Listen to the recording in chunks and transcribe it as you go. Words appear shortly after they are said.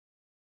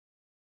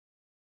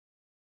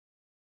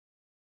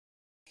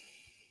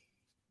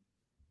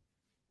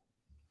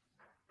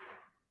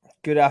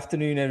Good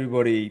afternoon,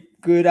 everybody.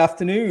 Good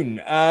afternoon.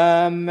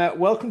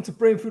 Welcome to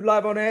Brainfood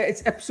Live on Air.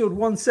 It's episode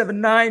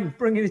 179,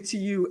 bringing it to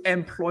you,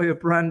 employer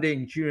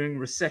branding during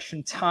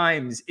recession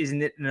times.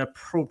 Isn't it an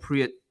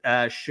appropriate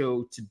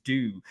show to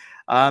do?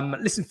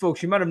 Listen,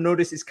 folks, you might have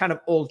noticed it's kind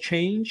of all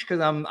changed because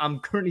I'm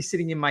currently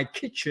sitting in my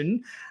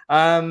kitchen,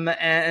 and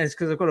it's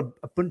because I've got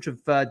a bunch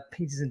of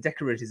painters and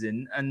decorators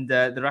in, and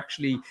they're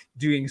actually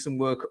doing some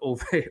work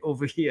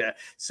over here.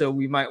 So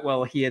we might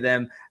well hear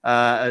them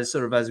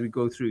sort of as we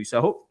go through. So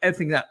I hope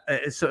everything I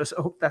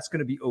hope that's going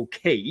to be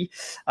okay.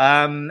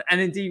 And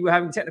indeed, we're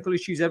having technical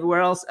issues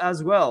everywhere else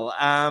as well.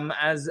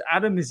 As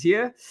Adam is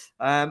here,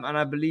 and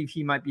I believe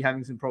he might be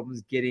having some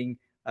problems getting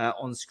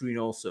on screen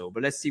also.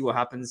 But let's see what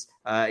happens.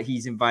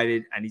 He's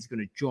invited and he's going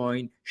to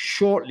join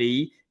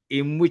shortly,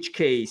 in which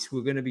case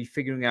we're going to be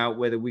figuring out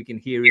whether we can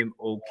hear him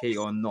okay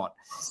or not.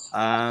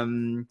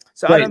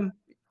 So Wait, Adam,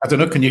 I don't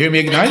know. Can you hear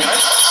me now?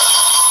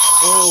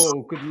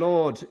 oh, good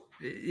Lord.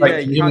 Wait,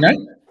 can you hear me now?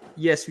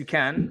 Yes, we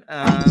can.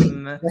 I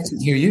can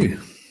hear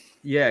you.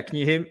 Yeah, can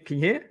you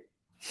hear?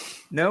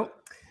 No?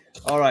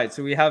 All right,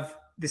 so we have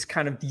this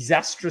kind of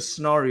disastrous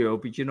scenario,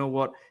 but you know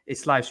what?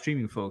 It's live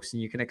streaming, folks,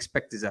 and you can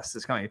expect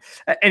disasters, can't you?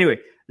 Anyway,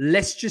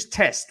 let's just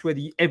test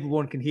whether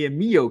everyone can hear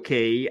me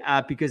okay,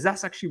 because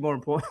that's actually more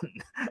important.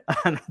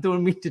 And I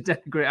don't mean to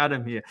denigrate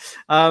Adam here.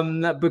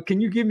 But can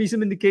you give me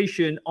some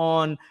indication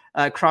on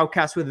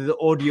Crowdcast whether the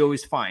audio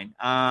is fine?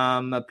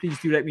 Please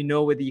do let me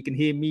know whether you can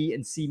hear me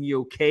and see me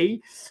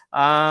okay.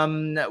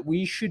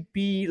 We should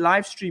be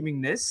live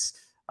streaming this,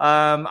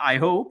 I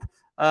hope.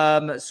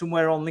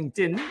 Somewhere on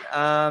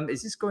LinkedIn.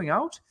 Is this going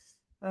out?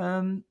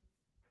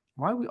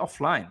 Why are we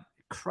offline?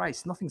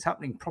 Christ, nothing's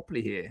happening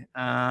properly here.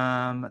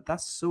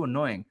 That's so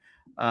annoying.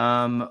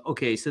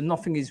 Okay, so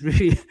nothing is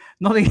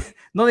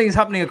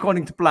happening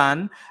according to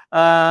plan.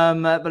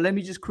 But let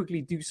me just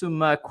quickly do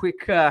some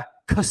quick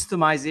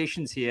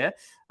customizations here,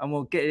 and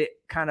we'll get it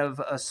kind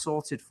of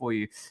sorted for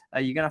you.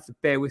 You're gonna have to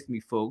bear with me,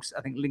 folks.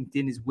 I think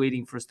LinkedIn is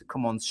waiting for us to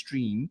come on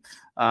stream.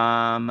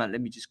 Let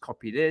me just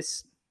copy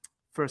this.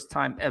 First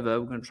time ever,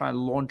 we're going to try and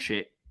launch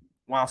it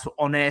whilst we're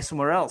on air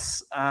somewhere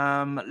else.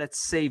 Let's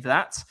save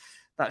that.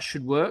 That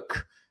should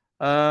work.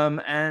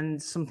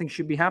 And something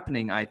should be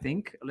happening, I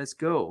think. Let's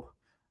go.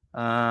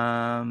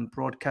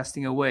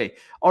 Broadcasting away.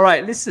 All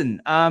right,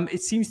 listen.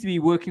 It seems to be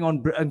working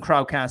on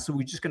Crowdcast, so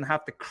we're just going to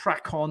have to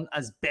crack on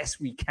as best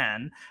we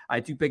can.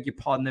 I do beg your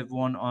pardon,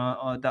 everyone,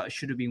 that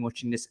should have been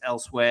watching this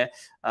elsewhere,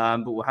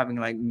 but we're having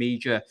like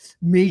major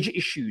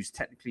issues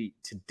technically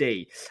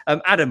today.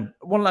 Adam,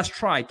 one last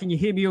try. Can you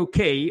hear me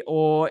okay,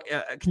 or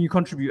can you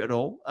contribute at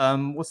all?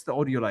 What's the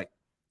audio like?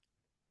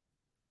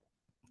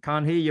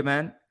 Can't hear you,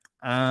 man.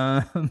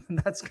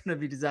 That's going to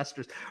be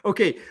disastrous.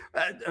 Okay,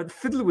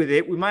 fiddle with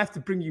it. We might have to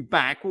bring you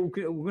back. We're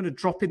going to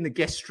drop in the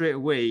guest straight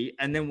away,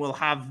 and then we'll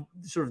have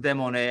sort of them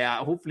on air.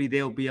 Hopefully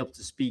they'll be able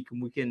to speak, and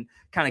we can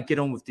kind of get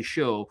on with the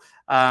show.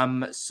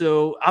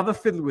 So have a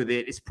fiddle with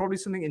it. It's probably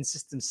something in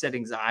system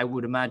settings, I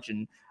would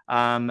imagine,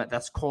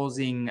 that's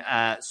causing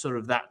sort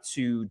of that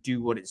to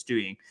do what it's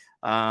doing.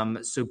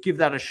 So give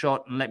that a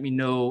shot and let me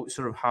know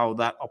sort of how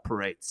that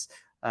operates.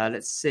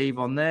 Let's save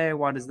on there.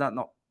 Why does that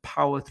not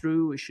power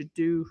through? It should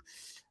do.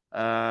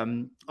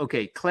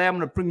 Okay, Claire, I'm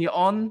going to bring you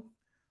on.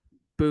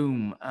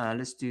 Boom.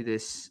 Let's do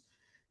this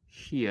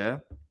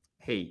here.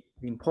 Hey,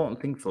 the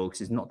important thing, folks,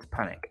 is not to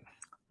panic.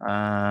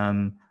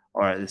 All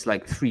right, there's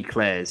like 3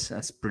 Claires.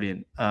 That's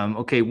brilliant.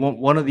 Okay,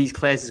 one of these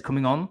Claires is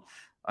coming on.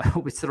 I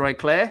hope it's the right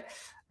Claire.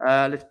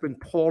 Let's bring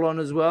Paul on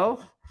as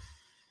well.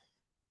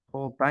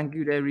 Paul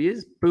Bangu, there he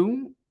is.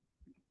 Boom.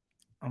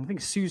 I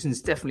think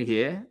Susan's definitely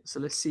here.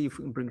 So let's see if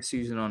we can bring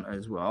Susan on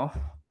as well.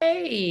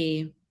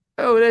 Hey.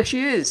 Oh, there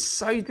she is.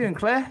 How you doing,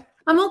 Claire?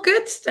 I'm all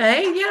good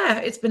today. Yeah,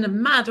 it's been a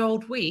mad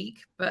old week,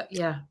 but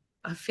yeah,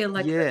 I feel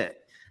like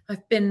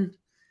I've been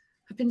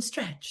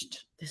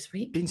stretched this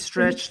week. Been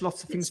stretched,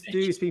 lots of things to do.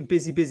 It's been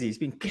busy. It's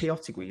been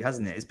chaotic week,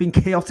 hasn't it? It's been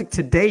chaotic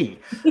today.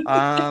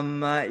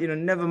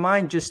 Never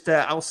mind just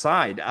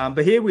outside.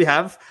 But here we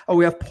have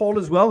Paul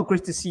as well.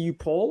 Great to see you,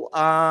 Paul.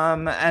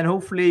 And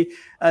hopefully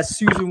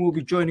Susan will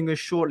be joining us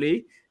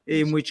shortly.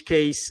 In which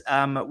case,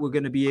 we're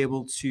going to be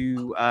able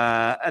to...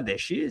 there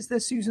she is.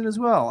 There's Susan as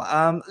well.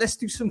 Let's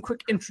do some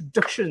quick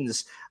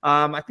introductions.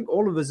 I think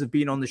all of us have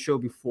been on the show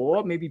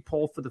before. Maybe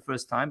Paul for the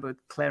first time, but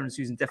Claire and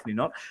Susan definitely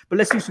not. But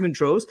let's do some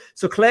intros.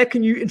 So, Claire,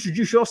 can you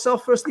introduce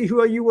yourself firstly? Who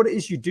are you? What it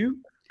is you do?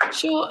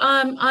 Sure.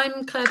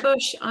 I'm Claire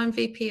Bush. I'm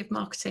VP of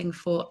Marketing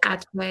for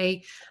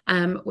Adway.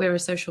 We're a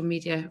social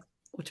media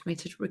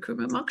automated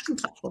recruitment marketing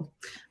platform.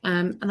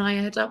 And I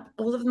head up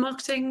all of the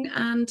marketing,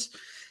 and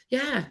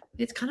yeah,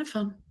 it's kind of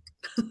fun.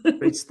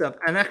 Great stuff.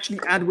 And actually,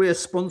 Adway are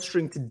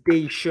sponsoring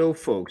today's show,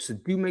 folks. So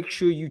do make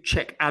sure you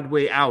check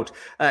Adway out.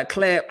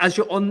 Claire, as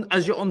you're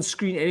on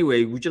screen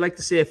anyway, would you like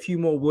to say a few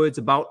more words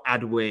about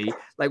Adway?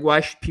 Like,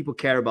 why should people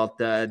care about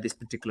this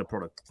particular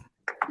product?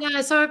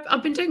 Yeah, so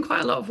I've been doing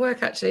quite a lot of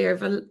work actually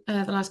over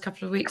the last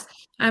couple of weeks.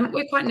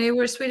 We're quite new.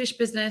 We're a Swedish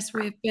business.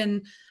 We've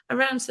been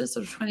around since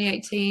sort of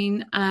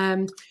 2018.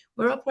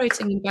 We're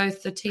operating in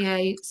both the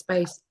TA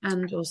space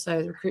and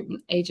also the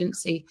recruitment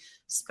agency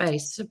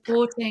space,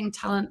 supporting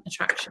talent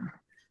attraction.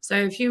 So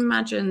if you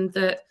imagine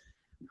that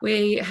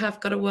we have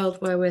got a world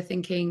where we're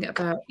thinking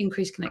about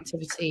increased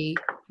connectivity,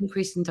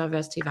 increasing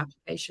diversity of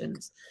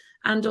applications,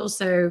 and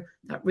also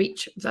that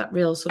reach, that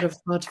real sort of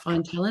hard to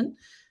find talent.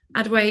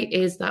 Adway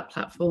is that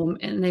platform.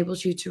 It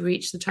enables you to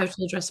reach the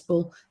total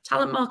addressable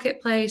talent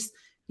marketplace.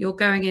 You're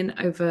going in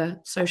over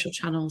social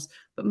channels,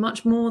 but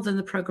much more than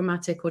the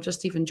programmatic or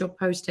just even job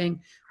posting.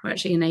 We're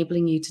actually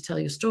enabling you to tell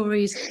your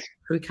stories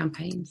through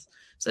campaigns.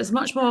 So it's a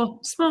much more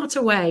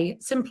smarter way,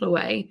 simpler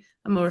way,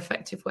 a more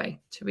effective way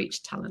to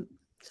reach talent.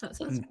 So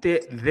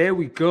there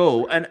we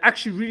go. And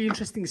actually really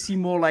interesting to see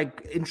more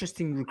like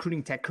interesting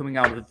recruiting tech coming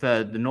out of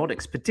the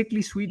Nordics,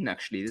 particularly Sweden.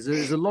 Actually,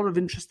 there's a lot of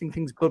interesting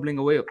things bubbling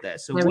away up there.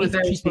 So worth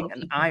keeping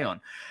an eye on.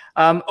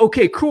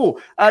 Okay,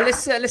 cool. Let's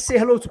say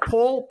hello to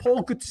Paul.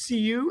 Paul, good to see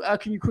you.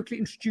 Can you quickly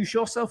introduce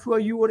yourself? Who are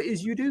you? What it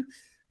is you do?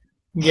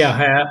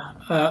 Yeah,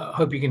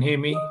 hope you can hear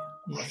me.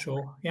 I'm not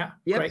sure. Yeah,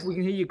 yep, great. We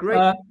can hear you great.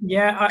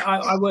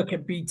 I work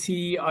at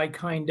BT. I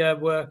kind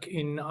of work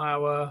in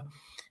our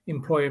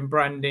employer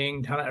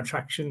branding, talent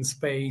attraction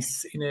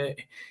space in a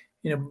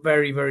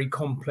very, very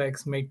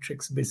complex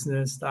matrix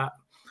business that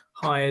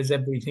hires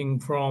everything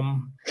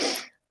from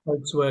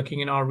folks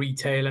working in our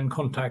retail and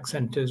contact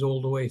centers all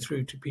the way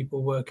through to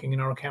people working in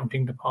our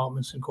accounting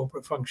departments and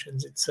corporate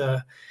functions. It's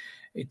a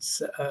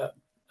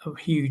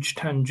huge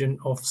tangent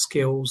of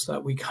skills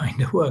that we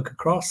kind of work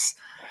across,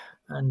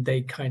 and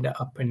they kind of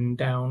up and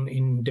down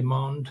in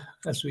demand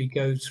as we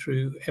go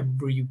through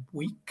every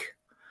week.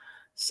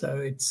 So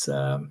it's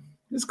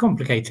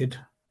complicated.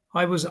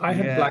 I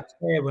had black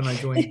hair when I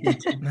joined BT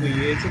 2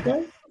 years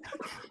ago,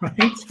 right?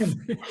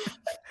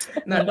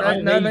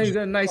 No, you've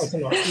got a nice.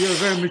 You're a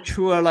very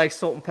mature, like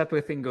salt and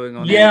pepper thing going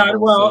on. Yeah,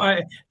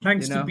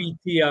 thanks to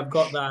BT, I've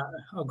got that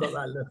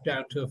look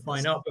down to a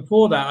fine art.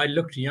 Before that, I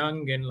looked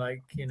young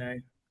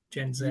and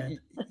Gen Z.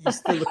 You're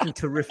still looking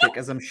terrific,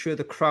 as I'm sure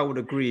the crowd would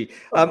agree.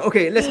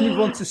 Okay, let's move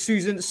on to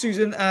Susan.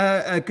 Susan,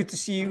 good to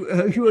see you.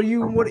 Who are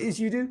you and what it is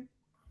you do?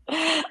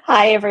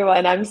 Hi,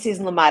 everyone. I'm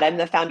Susan Lamott. I'm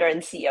the founder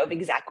and CEO of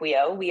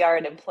Exacquio. We are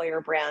an employer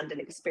brand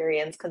and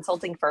experience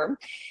consulting firm.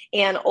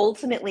 And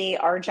ultimately,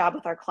 our job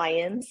with our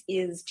clients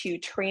is to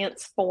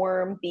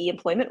transform the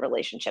employment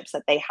relationships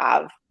that they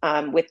have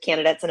with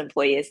candidates and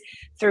employees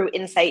through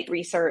insight,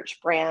 research,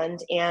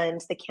 brand,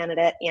 and the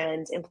candidate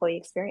and employee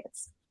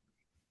experience.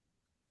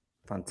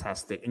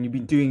 Fantastic. And you've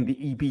been doing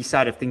the EB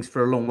side of things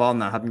for a long while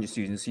now, haven't you,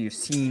 Susan? So you've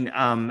seen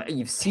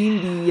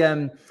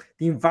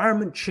the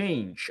environment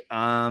change.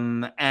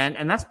 And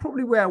that's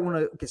probably where I want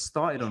to get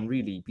started on,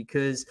 really,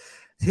 because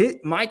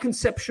my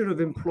conception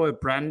of employer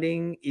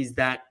branding is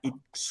that it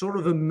sort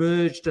of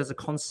emerged as a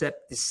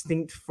concept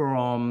distinct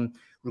from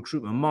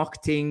recruitment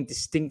marketing,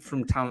 distinct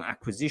from talent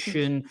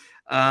acquisition,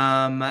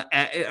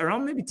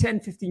 around maybe 10,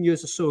 15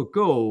 years or so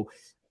ago.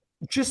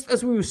 Just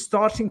as we were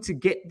starting to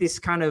get this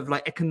kind of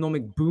like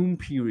economic boom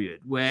period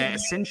where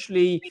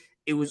essentially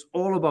it was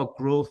all about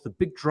growth, the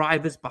big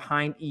drivers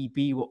behind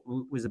EB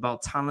was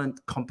about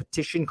talent,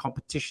 competition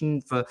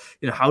for,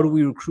 how do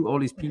we recruit all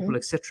these people,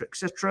 et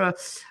cetera.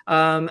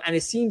 And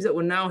it seems that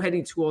we're now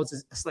heading towards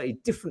a slightly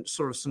different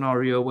sort of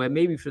scenario where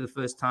maybe for the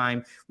first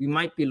time we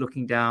might be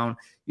looking down,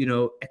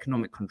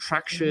 economic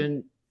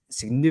contraction,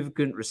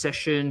 significant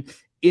recession.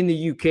 In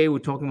the UK, we're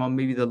talking about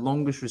maybe the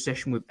longest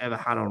recession we've ever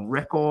had on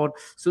record.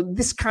 So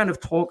this kind of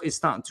talk is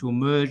starting to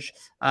emerge.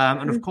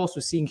 And of course,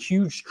 we're seeing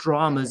huge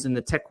dramas in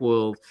the tech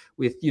world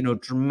with,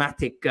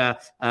 dramatic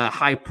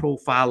high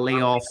profile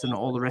layoffs and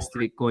all the rest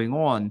of it going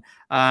on.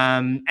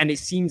 And it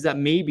seems that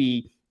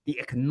maybe the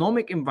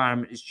economic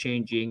environment is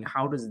changing.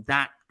 How does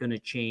that going to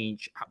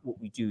change what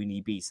we do in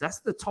EB? So that's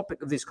the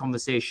topic of this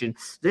conversation.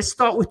 Let's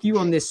start with you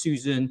on this,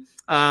 Susan.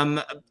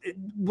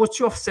 What's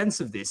your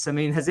sense of this? I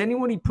mean, has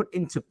anyone put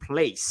into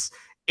place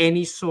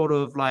any sort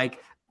of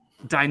like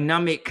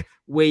dynamic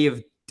way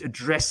of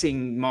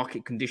addressing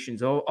market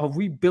conditions, or have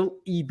we built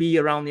EB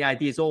around the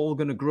idea it's all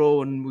going to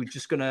grow and we're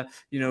just going to,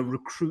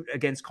 recruit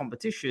against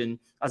competition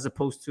as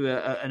opposed to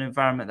an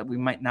environment that we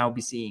might now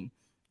be seeing?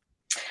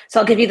 So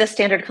I'll give you the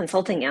standard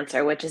consulting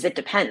answer, which is it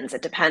depends.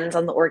 It depends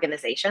on the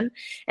organization,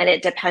 and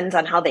it depends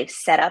on how they've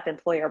set up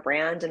employer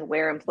brand and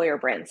where employer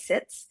brand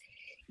sits.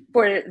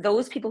 For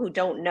those people who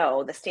don't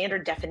know, the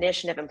standard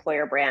definition of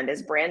employer brand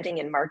is branding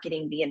and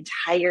marketing the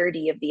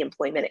entirety of the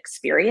employment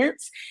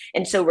experience.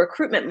 And so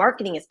recruitment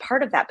marketing is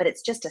part of that, but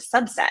it's just a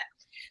subset.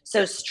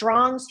 So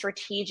strong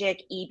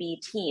strategic EB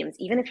teams,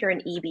 even if you're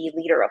an EB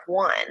leader of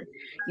one,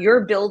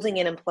 you're building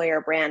an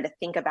employer brand to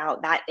think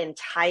about that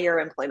entire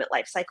employment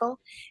life cycle.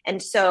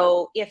 And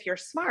so if you're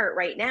smart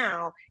right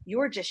now,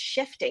 you're just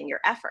shifting your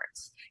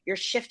efforts. You're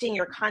shifting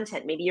your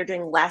content. Maybe you're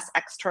doing less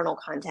external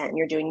content and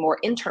you're doing more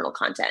internal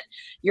content.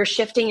 You're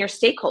shifting your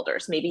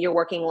stakeholders. Maybe you're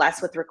working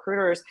less with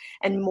recruiters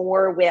and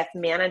more with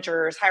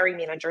managers, hiring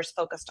managers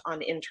focused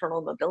on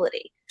internal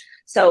mobility.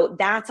 So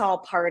that's all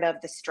part of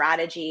the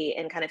strategy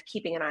and kind of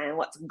keeping an eye on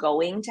what's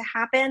going to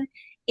happen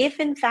if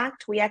in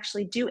fact we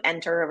actually do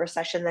enter a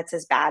recession that's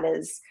as bad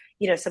as,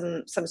 you know,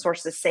 some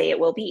sources say it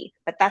will be.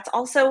 But that's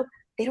also,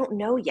 they don't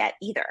know yet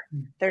either.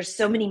 There's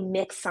so many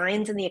mixed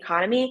signs in the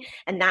economy,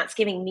 and that's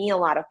giving me a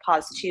lot of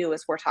pause too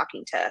as we're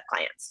talking to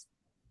clients.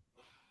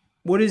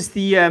 What is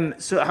the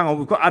so hang on,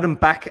 we've got Adam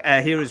back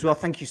here as well.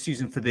 Thank you,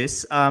 Susan, for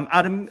this.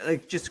 Adam,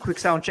 just a quick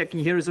sound check. Can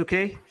you hear us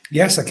okay?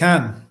 Yes, I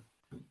can.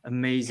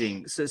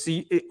 Amazing. So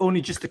it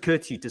only just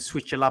occurred to you to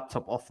switch your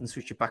laptop off and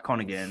switch it back on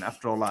again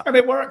after all that. And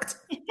it worked.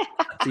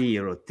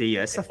 Dear, oh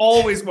dear. It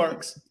always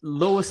works.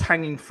 Lowest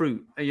hanging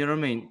fruit. You know what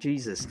I mean?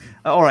 Jesus.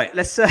 All right,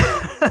 let's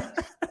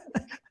let's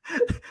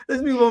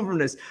move on from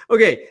this.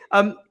 Okay.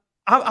 Have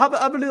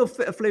a little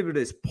flavor of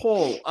this,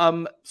 Paul.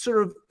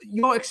 Sort of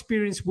your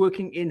experience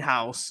working in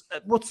house.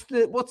 What's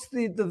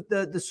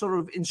the sort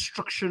of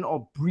instruction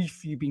or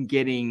brief you've been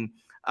getting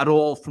at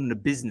all from the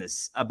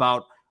business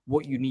about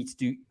what you need to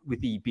do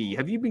with EB?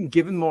 Have you been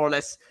given more or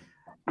less,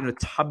 you know,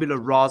 tabula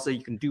rasa?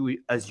 You can do it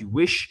as you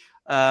wish,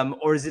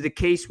 or is it a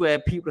case where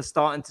people are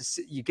starting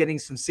to you're getting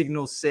some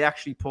signals to say,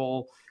 actually,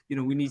 Paul, you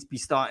know, we need to be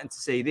starting to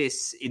say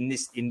this in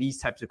these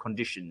types of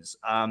conditions?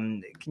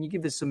 Can you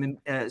give us some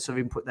sort of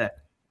input there?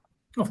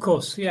 Of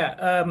course,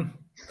 yeah.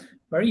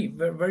 Very,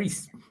 very.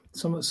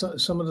 Some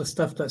of the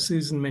stuff that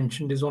Susan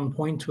mentioned is on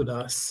point with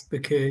us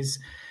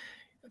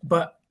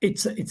but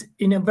it's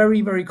in a very,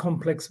 very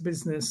complex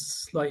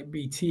business like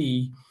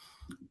BT.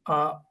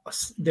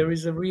 There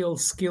is a real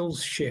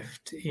skills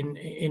shift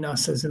in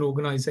us as an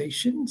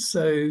organization.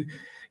 So,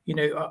 you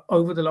know,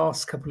 over the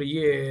last couple of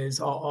years,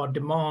 our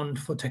demand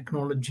for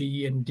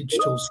technology and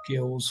digital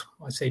skills,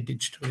 I say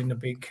digital in a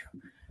big,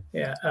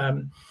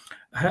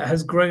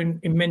 has grown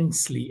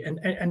immensely.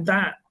 And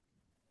that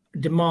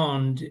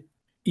demand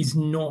is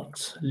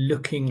not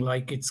looking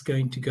like it's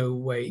going to go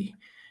away,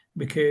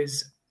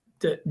 because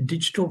the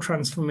digital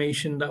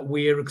transformation that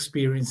we're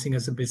experiencing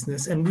as a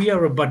business, and we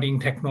are a budding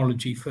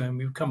technology firm.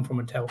 We've come from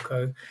a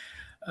telco,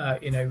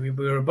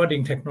 we're a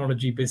budding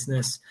technology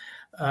business.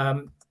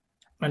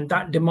 And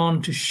that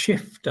demand to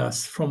shift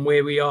us from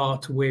where we are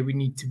to where we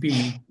need to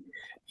be,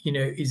 you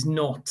know, is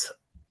not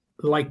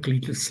likely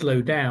to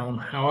slow down.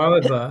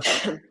 However,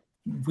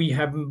 we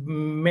have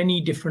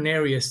many different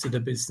areas to the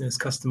business,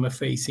 customer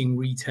facing,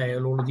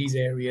 retail, all of these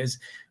areas,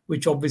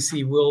 which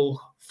obviously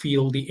will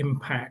feel the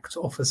impact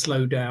of a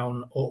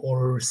slowdown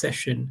or a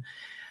recession.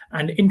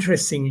 And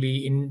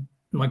interestingly, in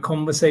my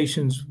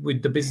conversations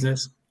with the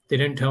business, they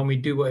don't tell me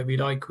do whatever you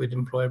like with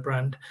employer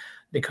brand.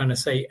 They kind of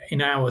say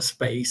in our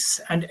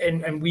space,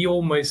 and we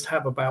almost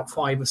have about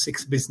 5 or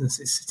 6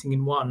 businesses sitting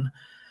in one.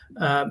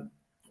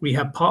 We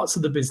have parts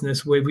of the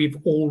business where we've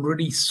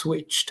already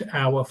switched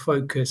our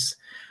focus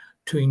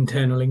to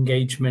internal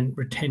engagement,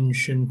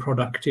 retention,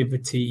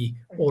 productivity,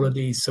 all of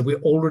these. So we're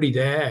already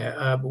there.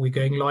 But we're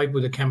going live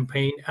with a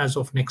campaign as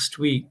of next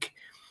week,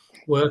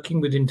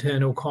 working with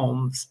internal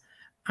comms,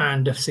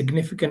 and a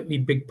significantly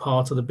big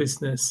part of the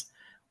business,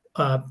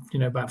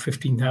 about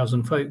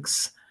 15,000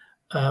 folks,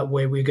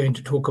 where we're going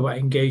to talk about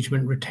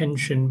engagement,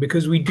 retention,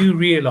 because we do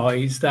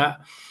realize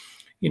that,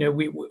 you know,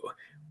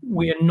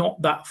 we are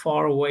not that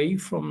far away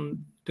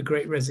from the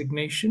Great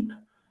Resignation.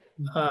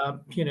 That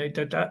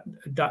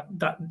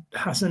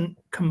hasn't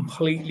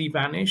completely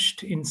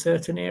vanished in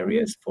certain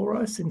areas for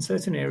us. In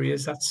certain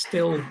areas, that's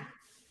still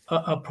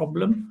a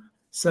problem.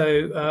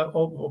 So,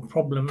 or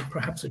problem,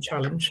 perhaps a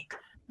challenge.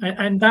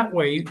 And that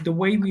way, the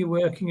way we're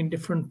working in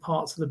different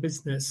parts of the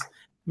business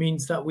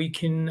means that we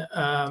can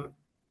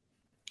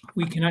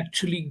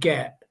actually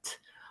get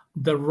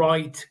the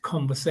right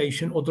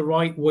conversation or the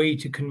right way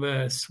to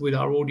converse with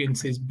our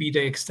audiences, be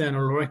they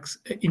external or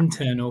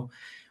internal.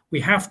 We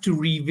have to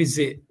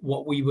revisit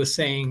what we were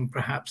saying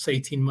perhaps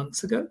 18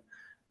 months ago,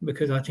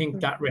 because I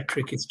think that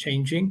rhetoric is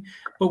changing.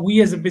 But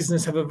we as a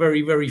business have a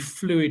very, very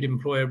fluid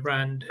employer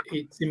brand.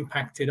 It's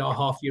impacted. Our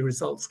half-year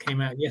results came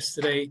out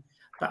yesterday.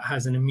 That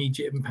has an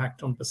immediate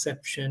impact on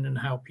perception and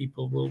how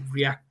people will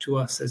react to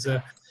us as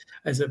a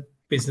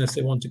business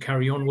they want to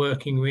carry on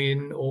working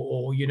with,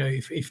 or you know,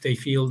 if they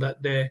feel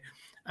that their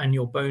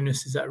annual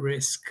bonus is at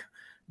risk.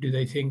 Do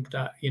they think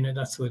that, you know,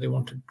 that's where they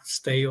want to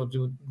stay, or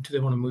do they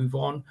want to move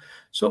on?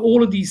 So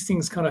all of these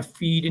things kind of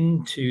feed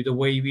into the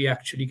way we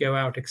actually go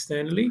out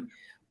externally,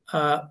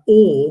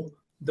 or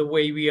the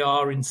way we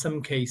are in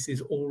some cases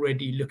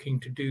already looking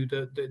to do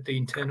the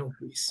internal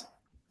piece.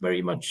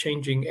 Very much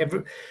changing.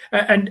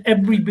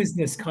 Every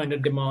business kind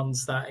of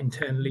demands that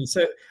internally.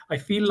 So I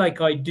feel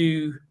like I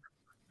do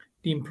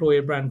the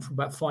employer brand for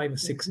about 5 or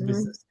 6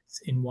 businesses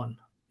in one.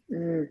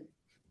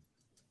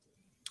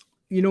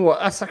 You know what?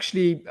 That's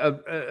actually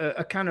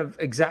a kind of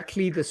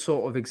exactly the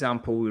sort of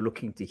example we're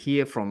looking to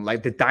hear from,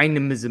 like the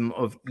dynamism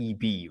of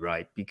EB,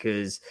 right?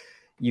 Because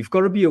you've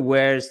got to be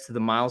aware as to the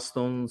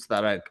milestones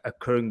that are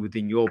occurring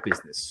within your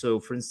business.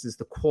 So, for instance,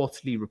 the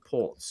quarterly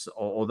reports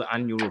or the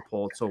annual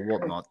reports or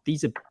whatnot,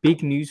 these are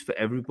big news for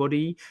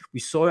everybody.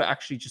 We saw it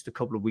actually just a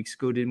couple of weeks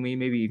ago, didn't we?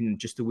 Maybe even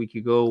just a week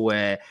ago,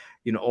 where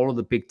all of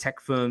the big tech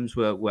firms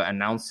were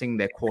announcing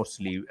their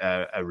quarterly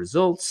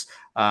results.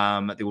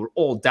 They were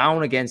all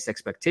down against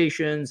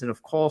expectations. And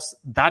of course,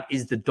 that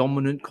is the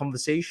dominant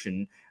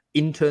conversation,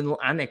 internal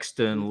and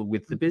external,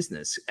 with the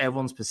business.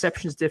 Everyone's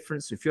perception is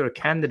different. So if you're a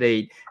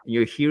candidate and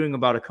you're hearing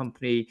about a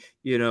company,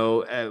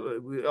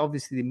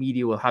 obviously the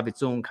media will have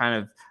its own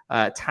kind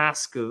of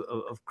task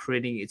of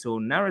creating its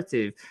own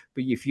narrative.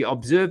 But if you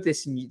observe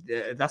this and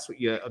that's what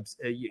you're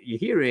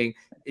hearing,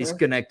 it's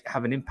going to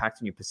have an impact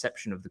on your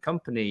perception of the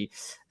company.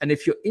 And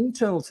if you're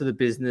internal to the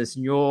business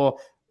and your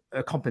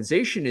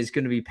compensation is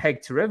going to be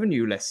pegged to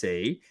revenue, let's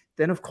say,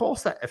 then of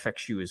course that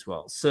affects you as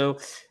well. So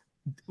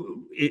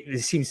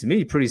it seems to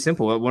me pretty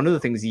simple. One of the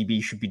things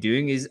EB should be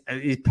doing is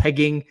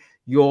pegging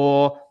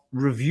your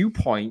review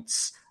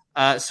points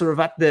sort of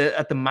at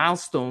the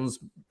milestones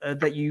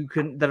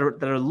that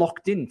are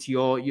locked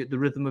into the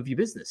rhythm of your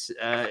business.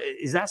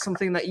 Is that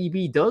something that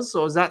EB does,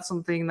 or is that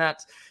something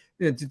that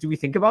do we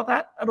think about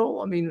that at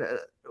all? I mean,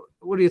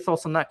 what are your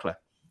thoughts on that, Claire?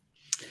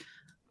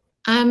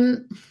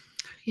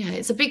 Yeah,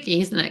 it's a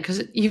biggie, isn't it?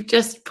 Because you've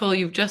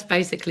just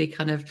basically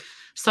kind of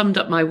summed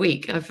up my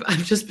week.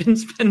 I've just been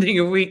spending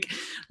a week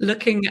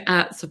looking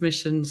at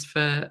submissions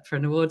for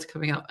an awards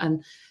coming up,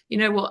 and you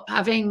know what,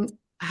 having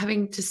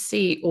to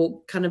see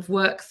or kind of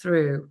work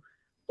through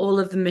all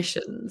of the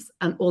missions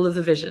and all of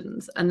the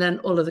visions and then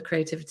all of the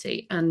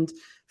creativity, and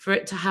for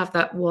it to have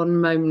that one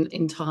moment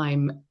in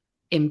time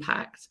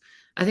impact.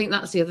 I think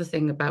that's the other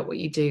thing about what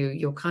you do.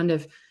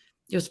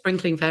 You're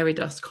sprinkling fairy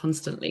dust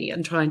constantly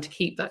and trying to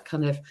keep that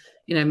kind of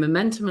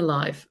momentum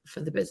alive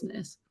for the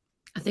business.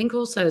 I think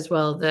also as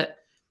well that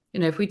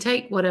if we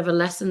take whatever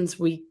lessons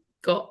we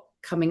got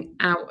coming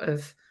out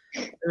of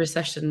the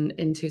recession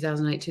in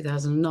 2008,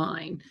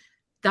 2009,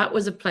 that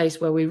was a place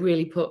where we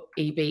really put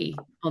EB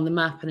on the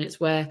map. And it's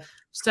where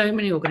so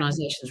many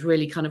organizations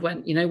really kind of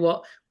went, you know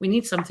what, we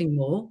need something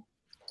more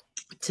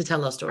to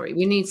tell our story.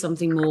 We need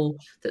something more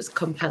that's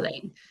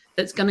compelling,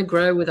 that's going to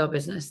grow with our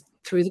business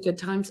through the good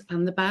times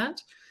and the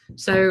bad.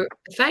 So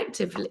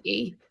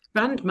effectively,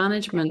 brand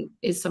management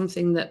is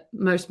something that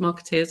most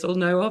marketeers will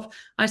know of.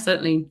 I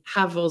certainly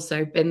have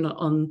also been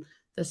on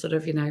the sort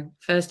of,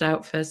 first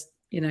out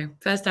in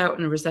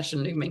a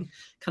recession looming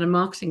kind of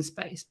marketing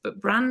space.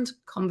 But brand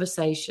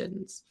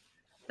conversations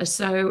are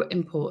so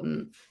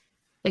important.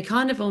 They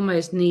kind of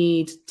almost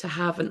need to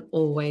have an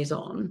always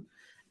on.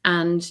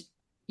 And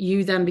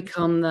you then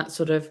become that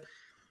sort of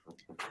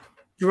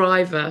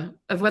driver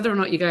of whether or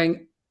not you're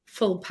going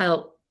full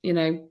pelt,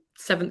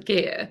 seventh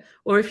gear,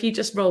 or if you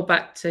just roll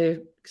back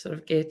to sort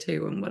of gear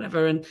 2 and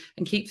whatever and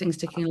keep things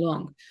ticking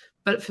along.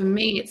 But for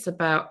me, it's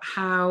about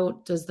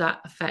how does that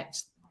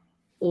affect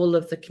all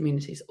of the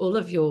communities, all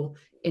of your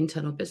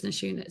internal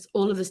business units,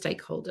 all of the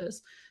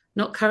stakeholders,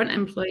 not current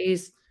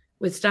employees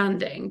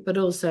withstanding, but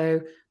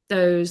also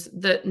those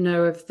that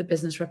know of the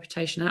business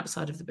reputation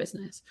outside of the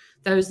business,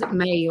 those that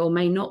may or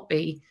may not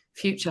be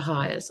future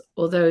hires,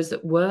 or those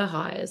that were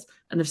hires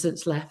and have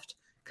since left,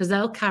 because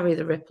they'll carry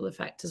the ripple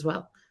effect as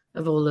well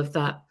of all of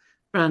that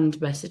brand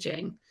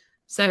messaging.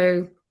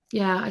 So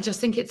yeah, I just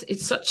think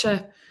it's such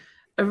a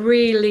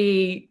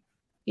really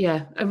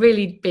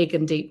big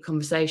and deep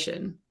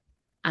conversation.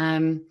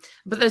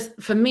 But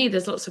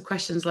there's lots of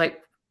questions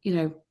like,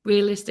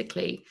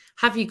 realistically,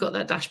 have you got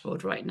that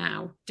dashboard right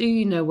now? Do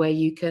you know where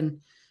you can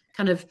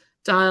kind of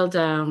dial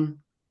down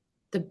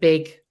the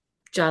big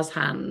jazz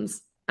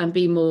hands and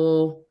be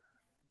more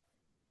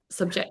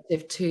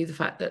subjective to the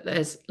fact that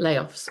there's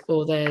layoffs,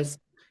 or there's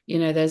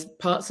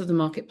parts of the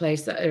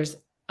marketplace that are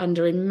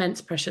under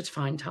immense pressure to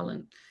find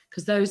talent,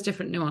 because those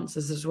different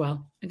nuances as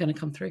well are going to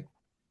come through.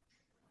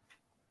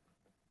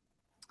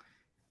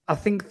 I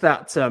think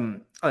that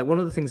one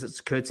of the things that's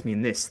occurred to me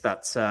in this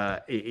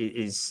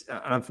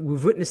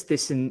we've witnessed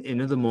this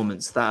in other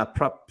moments that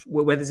are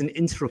where there's an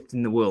interrupt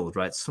in the world,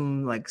 right?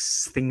 Some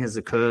thing has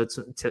occurred,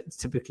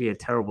 typically a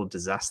terrible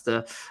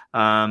disaster.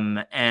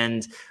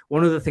 And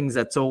one of the things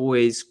that's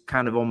always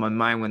kind of on my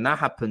mind when that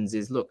happens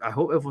is, look, I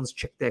hope everyone's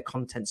checked their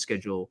content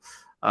schedule.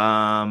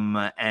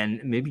 And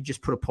maybe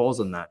just put a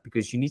pause on that,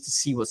 because you need to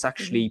see what's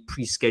actually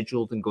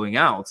pre-scheduled and going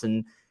out.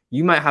 And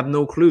you might have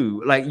no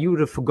clue, like you would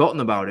have forgotten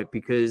about it,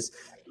 because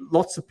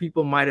lots of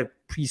people might have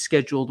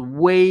pre-scheduled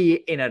way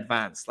in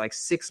advance, like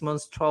 6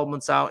 months, 12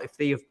 months out, if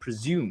they have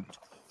presumed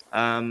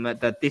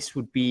that this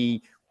would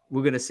be,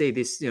 we're going to say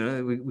this,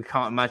 we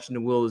can't imagine the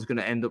world is going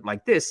to end up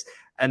like this.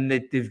 And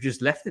they've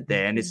just left it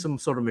there, and it's some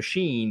sort of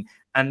machine.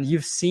 And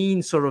you've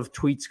seen sort of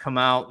tweets come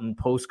out and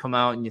posts come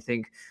out, and you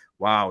think,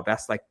 wow,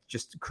 that's like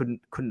just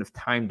couldn't have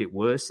timed it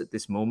worse at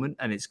this moment,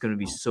 and it's going to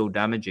be so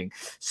damaging.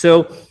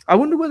 So I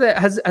wonder whether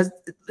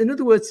in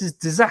other words, is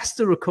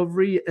disaster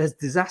recovery, has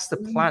disaster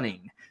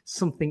planning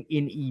something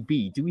in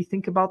EB. Do we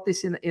think about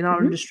this in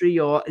our industry,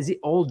 or is it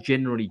all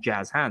generally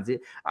jazz hands?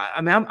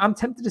 I'm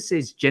tempted to say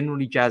it's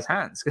generally jazz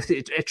hands because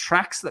it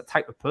attracts that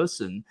type of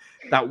person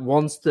that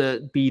wants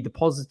to be the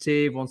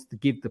positive, wants to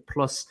give the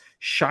plus,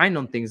 shine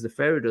on things, the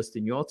fairy dust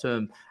in your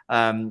term,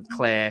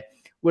 Claire.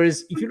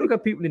 Whereas if you look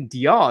at people in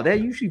DR, they're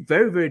usually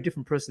very, very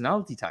different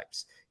personality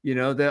types.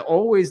 They're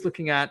always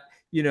looking at,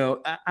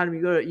 Adam,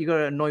 you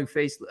got an annoying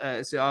face,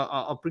 so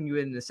I'll bring you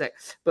in a sec.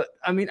 But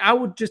I mean, I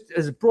would just,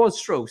 as broad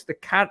strokes,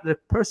 the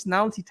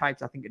personality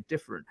types I think are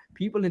different.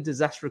 People in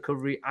disaster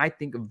recovery, I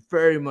think, are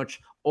very much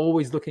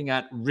always looking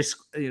at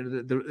risk,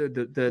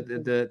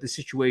 the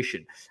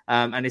situation,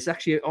 and it's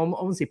actually I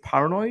won't say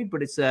paranoid,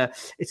 but it's a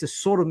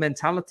sort of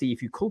mentality.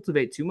 If you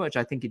cultivate too much,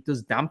 I think it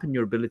does dampen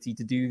your ability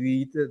to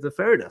do the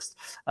fairy dust.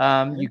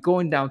 You're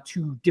going down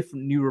two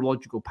different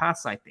neurological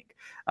paths, I think.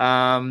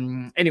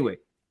 Anyway.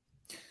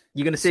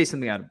 You're going to say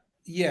something, Adam?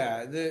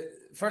 Yeah. The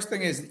first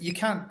thing is you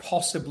can't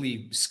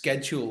possibly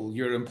schedule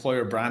your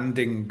employer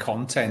branding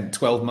content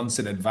 12 months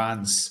in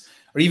advance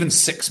or even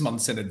 6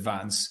 months in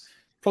advance.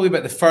 Probably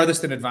about the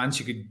furthest in advance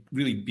you could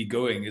really be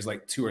going is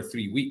like 2 or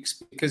 3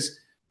 weeks because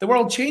the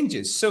world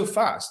changes so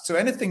fast. So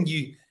anything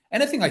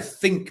I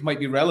think might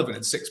be relevant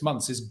in 6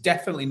 months is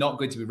definitely not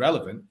going to be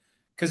relevant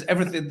because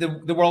everything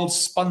the world's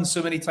spun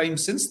so many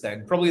times since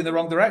then, probably in the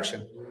wrong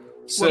direction.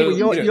 So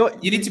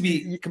you need to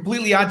be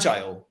completely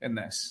agile in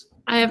this.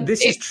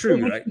 This is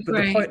true, right?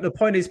 But the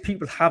point is,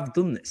 people have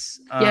done this,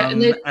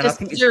 and I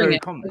think it's very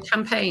common.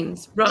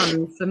 Campaigns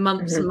run for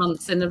months and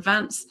months in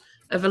advance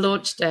of a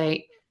launch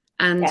date,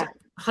 and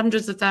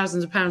hundreds of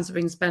thousands of pounds are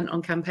being spent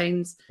on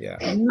campaigns.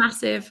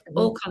 Massive,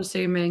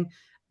 all-consuming,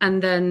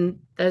 and then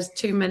there's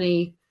too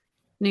many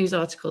news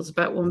articles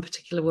about one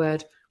particular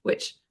word,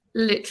 which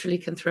literally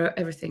can throw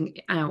everything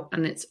out,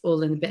 and it's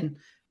all in the bin.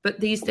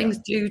 But these things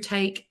do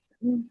take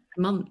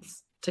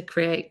months to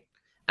create.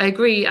 I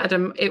agree,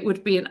 Adam. It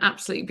would be an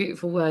absolutely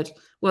beautiful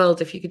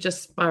world if you could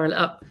just spiral it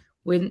up.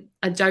 When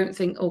I don't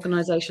think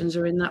organisations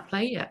are in that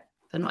play yet.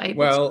 They're not able.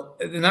 Well,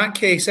 in that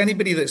case,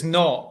 anybody that's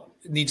not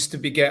needs to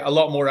get a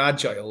lot more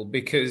agile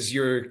because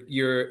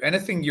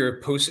anything you're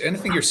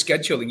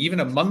scheduling even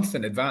a month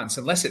in advance,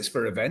 unless it's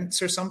for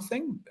events or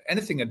something,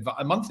 anything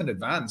a month in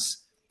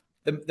advance,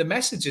 the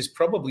message is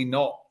probably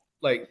not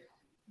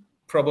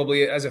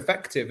probably as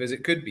effective as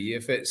it could be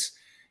if it's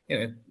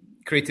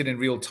created in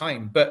real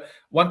time. But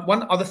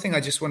one other thing I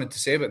just wanted to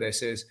say about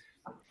this is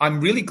I'm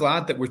really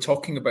glad that we're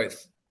talking about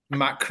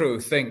macro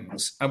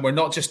things and we're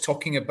not just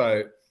talking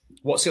about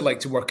what's it like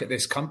to work at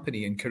this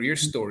company and career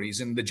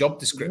stories and the job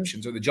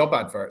descriptions or the job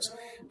adverts,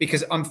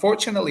 because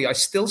unfortunately I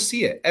still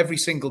see it every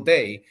single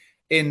day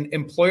in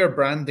employer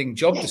branding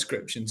job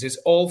descriptions. Is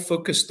all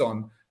focused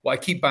on what I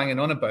keep banging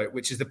on about,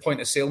 which is the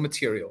point of sale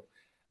material.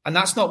 And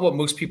that's not what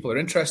most people are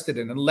interested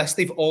in unless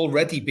they've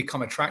already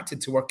become attracted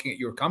to working at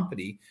your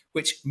company,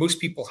 which most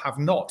people have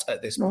not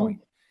at this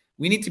point.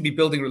 We need to be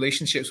building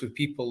relationships with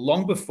people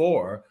long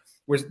before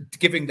we're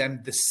giving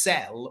them the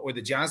sell or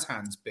the jazz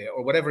hands bit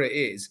or whatever it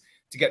is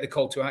to get the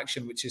call to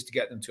action, which is to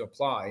get them to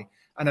apply.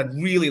 And I'd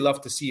really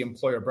love to see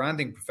employer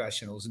branding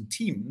professionals and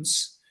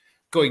teams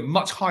going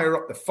much higher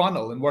up the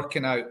funnel and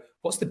working out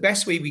what's the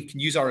best way we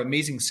can use our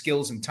amazing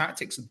skills and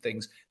tactics and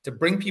things to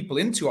bring people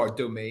into our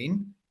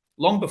domain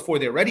long before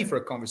they're ready for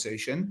a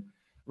conversation,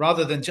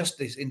 rather than just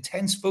this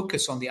intense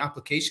focus on the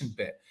application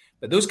bit.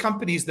 But those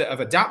companies that have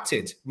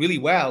adapted really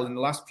well in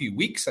the last few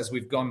weeks, as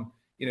we've gone,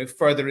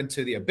 further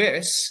into the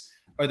abyss,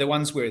 are the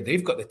ones where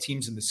they've got the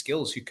teams and the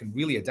skills who can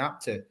really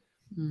adapt to,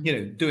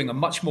 doing a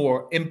much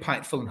more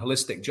impactful and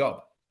holistic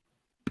job.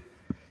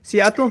 See,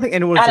 I don't think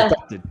anyone's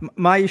adapted.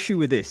 My issue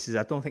with this is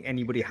I don't think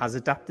anybody has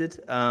adapted.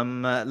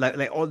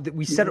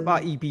 We set up our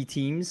EB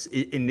teams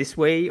in this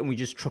way, and we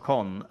just truck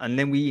on, and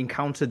then we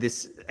encounter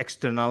this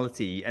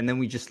externality, and then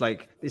we just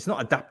it's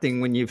not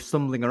adapting when you're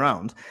stumbling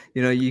around.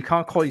 You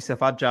can't call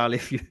yourself agile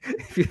if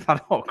you've had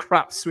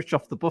crap, switch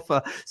off the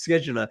buffer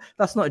scheduler.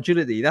 That's not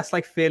agility. That's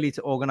failure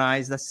to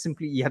organize. That's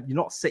simply you're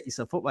not set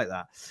yourself up like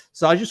that.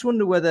 So I just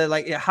wonder whether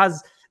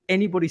has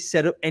anybody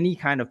set up any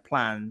kind of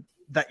plan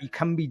that you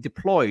can be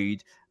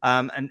deployed,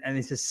 and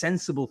it's a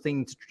sensible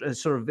thing to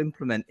sort of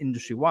implement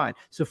industry-wide.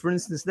 So, for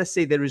instance, let's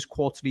say there is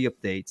quarterly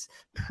updates.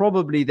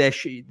 Probably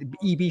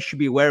EB should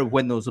be aware of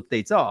when those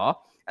updates are,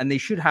 and they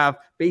should have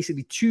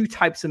basically two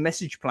types of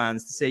message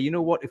plans to say, you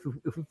know what, if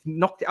we've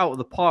knocked it out of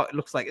the park, it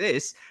looks like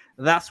this.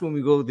 That's when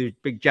we go the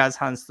big jazz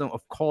hands thing.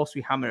 Of course,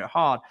 we hammer it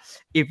hard.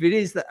 If it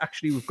is that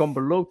actually we've gone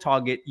below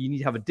target, you need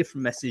to have a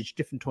different message,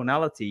 different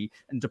tonality,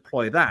 and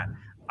deploy that.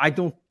 I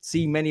don't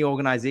see many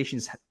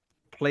organizations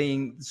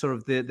playing sort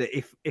of the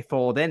if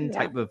or then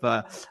type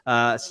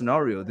of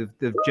scenario.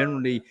 They've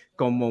generally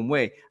gone one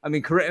way. I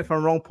mean, correct if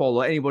I'm wrong, Paul,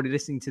 or anybody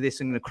listening to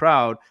this in the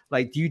crowd,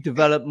 do you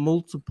develop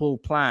multiple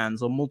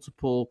plans or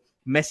multiple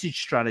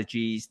message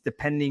strategies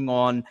depending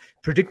on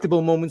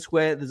predictable moments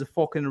where there's a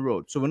fork in the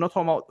road? So we're not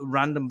talking about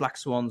random black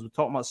swans. We're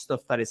talking about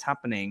stuff that is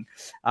happening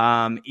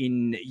that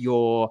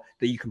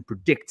you can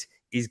predict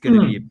is going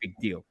to be a big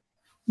deal.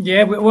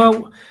 Yeah,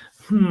 well,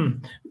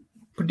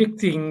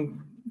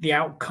 predicting the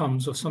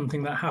outcomes of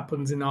something that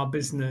happens in our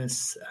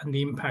business and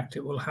the impact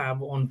it will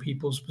have on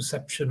people's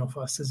perception of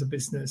us as a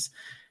business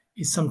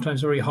is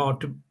sometimes very hard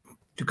to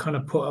kind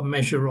of put a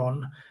measure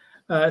on.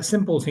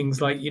 Simple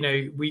things like,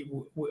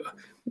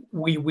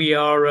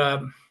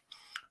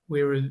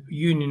 we're a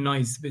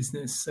unionized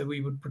business, so we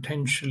would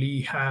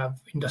potentially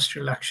have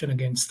industrial action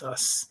against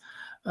us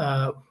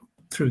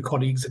through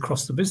colleagues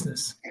across the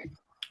business,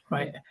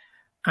 right?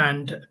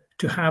 And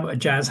to have a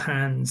jazz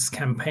hands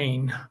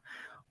campaign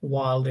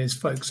while there's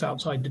folks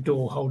outside the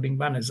door holding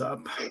banners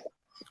up,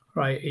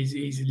 right,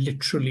 is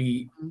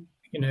literally,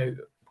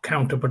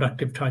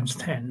 counterproductive times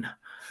 10.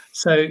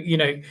 So,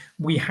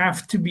 we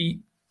have to be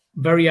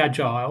very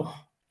agile,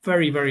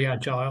 very, very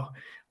agile.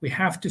 We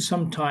have to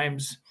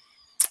sometimes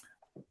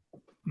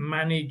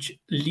manage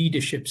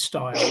leadership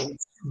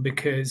styles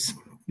because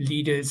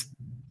leaders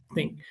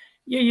think,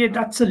 yeah,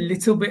 that's a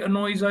little bit of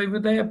noise over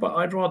there, but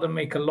I'd rather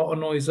make a lot of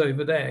noise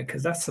over there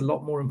because that's a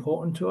lot more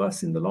important to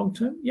us in the long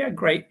term. Yeah,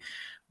 great.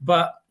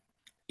 But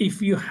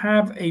if you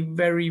have a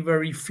very,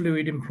 very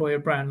fluid employer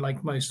brand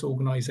like most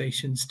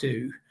organizations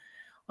do,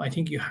 I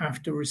think you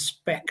have to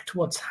respect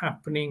what's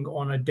happening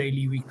on a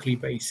daily, weekly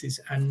basis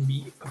and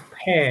be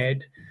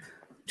prepared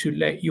to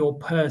let your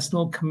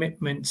personal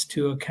commitments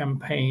to a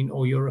campaign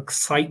or your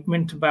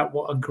excitement about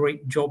what a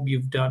great job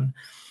you've done,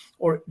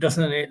 or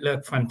doesn't it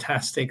look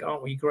fantastic?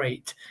 Aren't we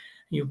great?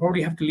 You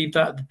probably have to leave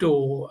that at the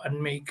door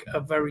and make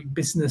a very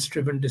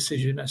business-driven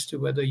decision as to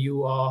whether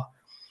you are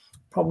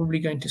probably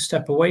going to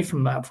step away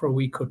from that for a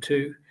week or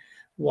two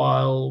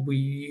while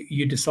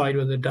you decide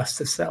whether dust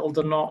has settled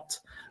or not.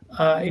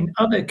 In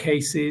other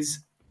cases,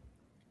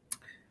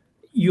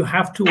 you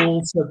have to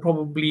also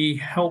probably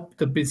help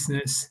the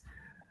business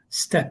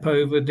step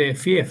over their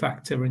fear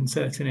factor in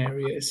certain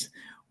areas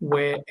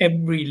where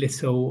every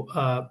little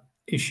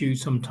issue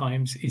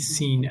sometimes is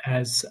seen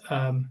as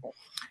a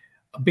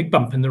big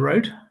bump in the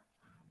road,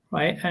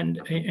 right? And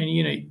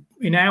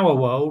in our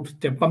world,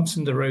 there are bumps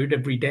in the road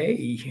every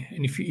day.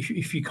 And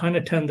if you kind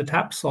of turn the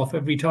taps off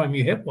every time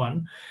you hit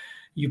one,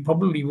 you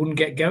probably wouldn't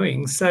get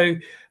going. So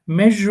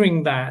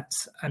measuring that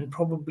and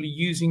probably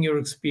using your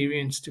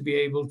experience to be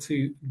able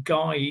to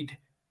guide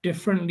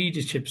different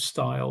leadership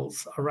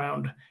styles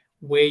around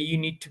where you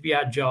need to be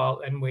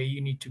agile and where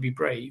you need to be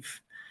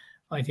brave,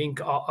 I think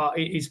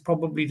is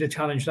probably the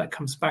challenge that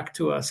comes back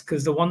to us.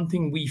 Because the one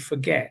thing we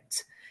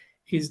forget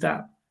is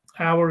that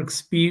our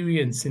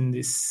experience in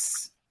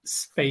this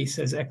space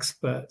as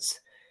experts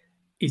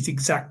is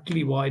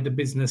exactly why the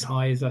business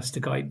hires us to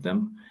guide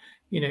them.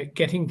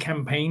 Getting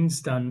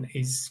campaigns done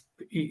is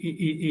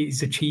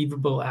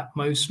achievable at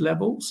most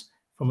levels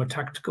from a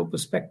tactical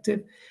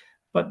perspective,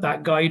 but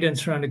that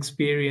guidance around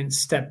experience,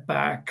 step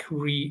back,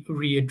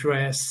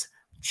 readdress,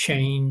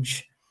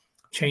 change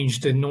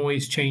the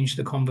noise, change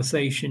the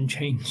conversation,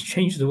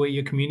 change the way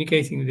you're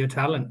communicating with your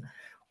talent.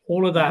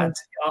 All of that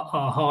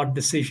are hard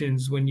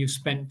decisions when you've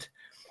spent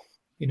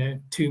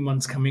 2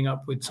 months coming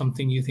up with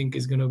something you think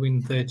is going to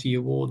win 30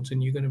 awards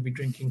and you're going to be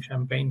drinking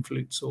champagne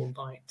flutes all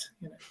night.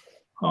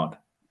 Hard.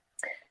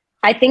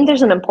 I think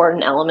there's an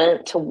important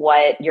element to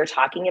what you're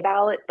talking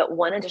about, but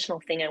one additional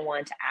thing I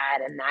want to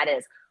add, and that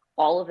is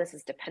all of this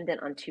is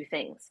dependent on two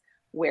things.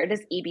 Where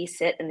does EB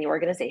sit in the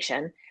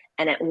organization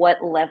and at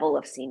what level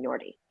of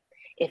seniority?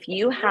 If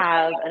you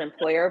have an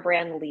employer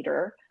brand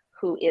leader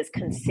who is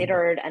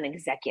considered an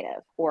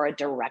executive or a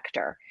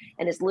director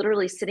and is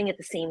literally sitting at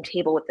the same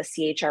table with the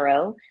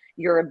CHRO,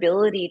 your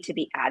ability to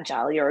be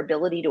agile, your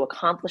ability to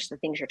accomplish the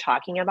things you're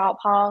talking about,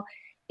 Paul,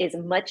 is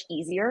much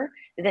easier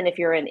than if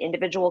you're an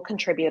individual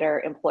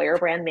contributor, employer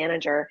brand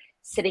manager,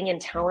 sitting in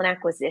talent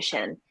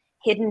acquisition,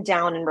 hidden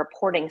down and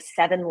reporting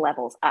 7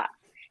 levels up.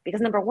 Because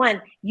number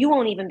one, you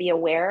won't even be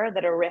aware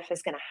that a RIF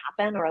is going to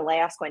happen or a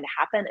layoff's going to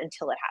happen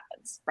until it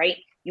happens, right?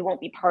 You won't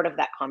be part of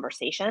that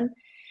conversation.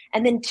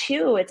 And then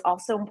 2, it's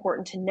also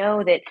important to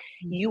know that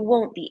you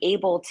won't be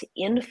able to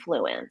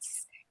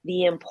influence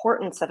the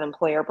importance of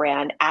employer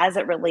brand as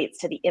it relates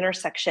to the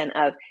intersection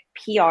of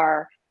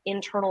PR,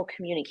 internal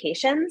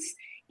communications,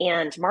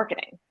 and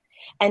marketing.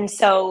 And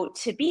so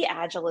to be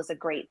agile is a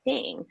great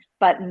thing,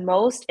 but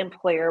most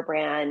employer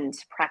brand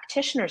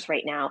practitioners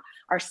right now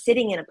are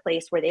sitting in a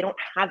place where they don't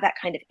have that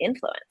kind of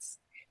influence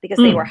because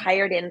they were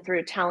hired in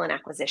through talent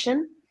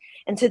acquisition.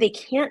 And so they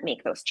can't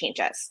make those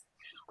changes.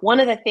 One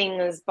of the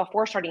things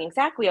before starting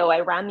Exacquio,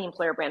 I ran the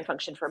employer brand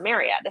function for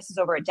Marriott. This is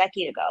over a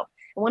decade ago.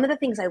 And one of the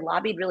things I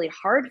lobbied really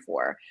hard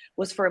for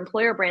was for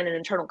employer brand and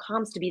internal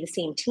comms to be the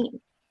same team.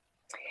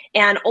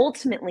 And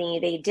ultimately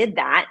they did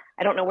that.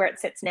 I don't know where it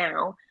sits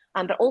now,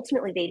 but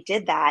ultimately they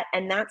did that.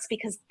 And that's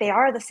because they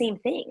are the same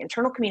thing.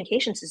 Internal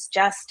communications is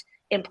just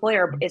an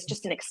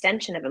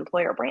extension of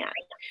employer brand.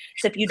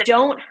 So if you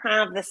don't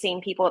have the same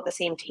people at the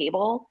same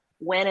table,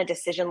 when a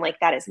decision like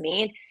that is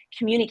made,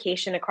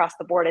 communication across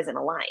the board isn't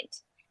aligned.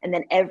 And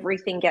then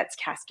everything gets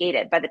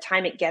cascaded. By the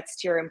time it gets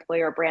to your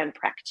employer brand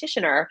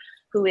practitioner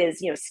who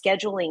is,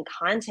 scheduling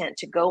content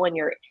to go on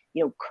your,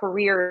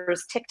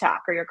 careers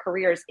TikTok or your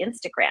careers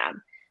Instagram,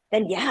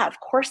 then yeah, of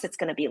course it's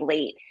going to be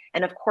late.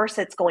 And of course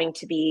it's going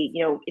to be,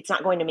 it's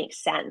not going to make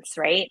sense,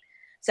 right?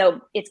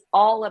 So it's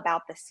all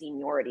about the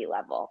seniority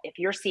level. If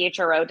your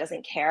CHRO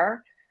doesn't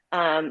care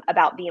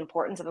about the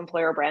importance of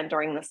employer brand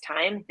during this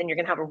time, then you're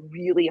going to have a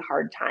really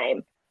hard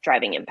time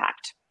driving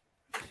impact.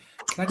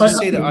 Can I just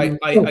say that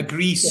I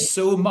agree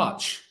so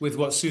much with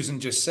what Susan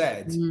just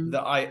said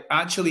that I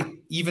actually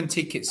even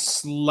take it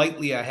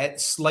slightly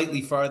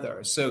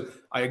further. So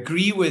I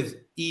agree with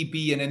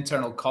EB and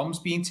internal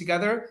comms being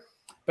together,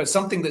 but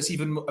something that's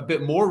even a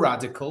bit more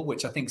radical,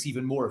 which I think is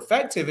even more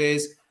effective,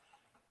 is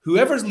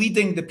whoever's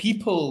leading the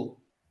people,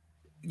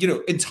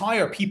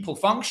 entire people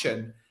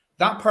function,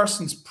 that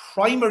person's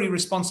primary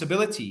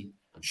responsibility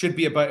should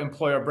be about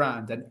employer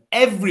brand. And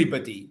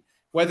everybody,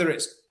 whether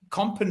it's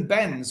Comp and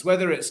Benz,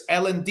 whether it's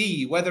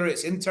L&D, whether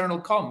it's internal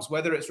comms,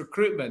 whether it's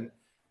recruitment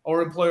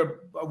or employer,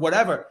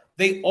 whatever,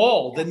 the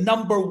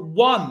number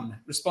one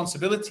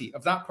responsibility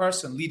of that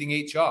person leading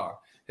HR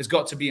has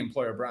got to be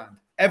employer brand.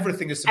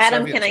 Everything is subservient.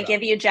 Adam, can I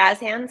give you jazz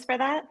hands for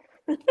that?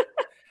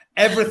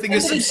 Everything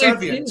is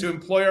subservient to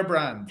employer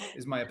brand,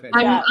 is my opinion.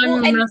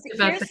 I'm a massive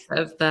advocate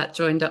of that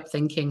joined up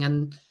thinking.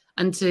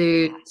 And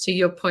to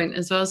your point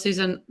as well,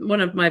 Susan,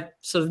 one of my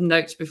sort of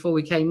notes before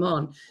we came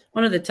on,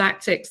 one of the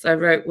tactics I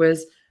wrote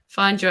was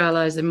find your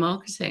allies in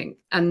marketing.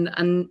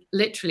 And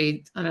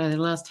literally, I don't know, the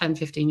last 10,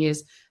 15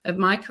 years of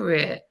my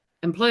career,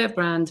 employer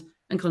brand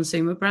and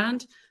consumer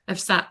brand have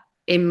sat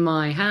in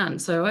my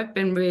hand. So I've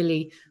been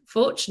really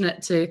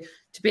fortunate to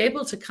be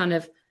able to kind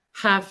of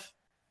have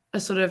a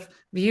sort of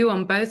view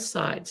on both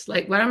sides,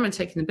 like where am I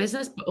taking the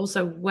business, but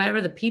also where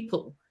are the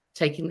people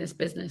taking this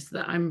business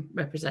that I'm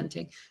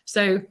representing.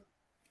 So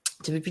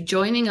to be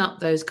joining up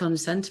those kind of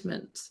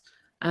sentiments,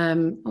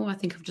 I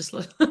think I've just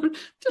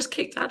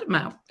kicked Adam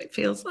out. It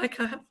feels like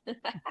I have.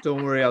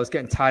 Don't worry, I was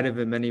getting tired of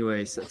him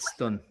anyway, so it's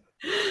done.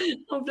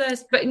 Oh,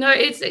 bless. But no,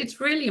 it's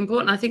really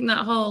important. I think that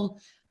whole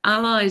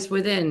allies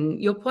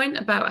within, your point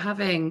about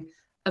having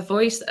a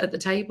voice at the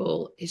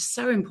table is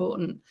so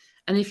important.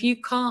 And if you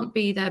can't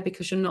be there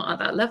because you're not at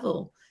that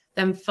level,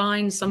 then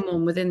find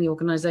someone within the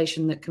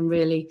organization that can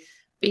really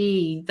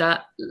be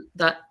that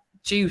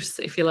juice,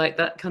 if you like,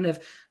 that kind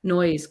of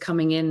noise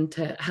coming in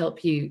to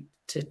help you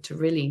to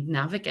really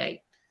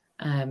navigate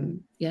the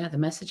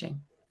messaging.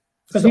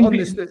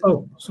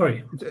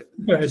 Sorry.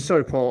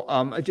 Sorry, Paul.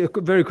 A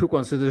very quick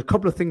one. So there's a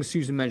couple of things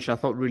Susan mentioned I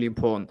thought really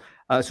important.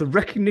 So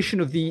recognition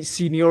of the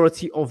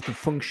seniority of the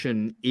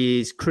function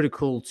is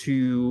critical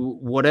to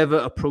whatever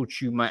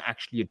approach you might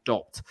actually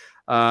adopt.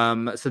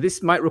 So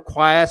this might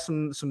require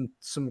some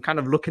kind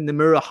of look in the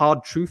mirror,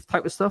 hard truth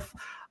type of stuff.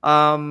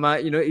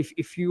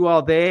 If you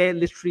are there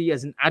literally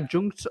as an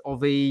adjunct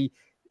of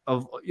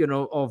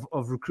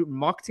recruitment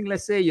marketing,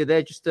 let's say you're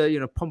there just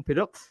to pump it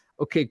up.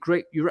 Okay,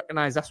 great. You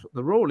recognize that's what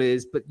the role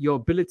is, but your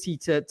ability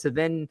to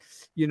then,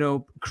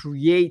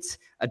 create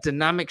a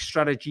dynamic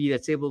strategy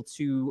that's able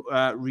to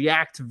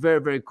react very,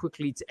 very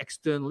quickly to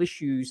external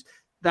issues,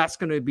 that's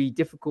going to be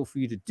difficult for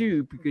you to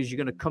do because you're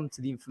going to come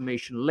to the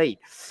information late.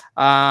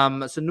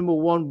 So number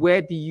one,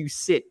 where do you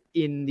sit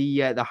in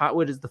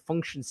where does the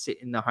function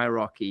sit in the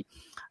hierarchy?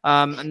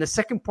 And the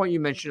second point you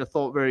mentioned, I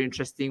thought very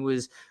interesting,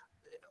 was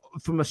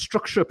from a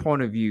structure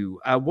point of view,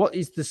 what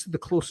is the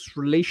closest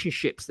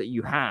relationships that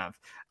you have?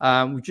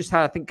 We just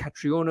had, I think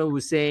Catriona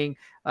was saying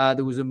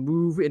there was a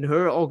move in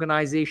her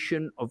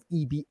organization of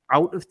EB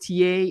out of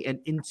TA and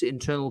into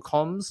internal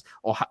comms,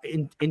 or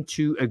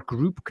into a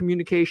group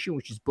communication,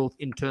 which is both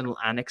internal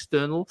and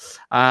external.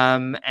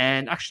 And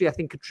actually, I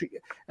think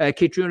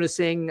Catriona is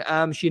saying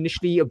she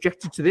initially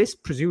objected to this.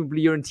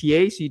 Presumably, you're in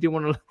TA, so you didn't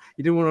want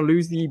to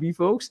lose the EB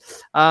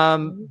folks.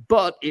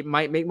 But it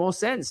might make more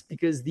sense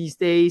because these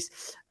days,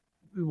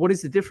 what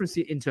is the difference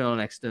in internal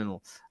and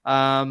external?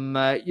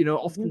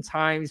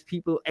 Oftentimes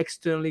people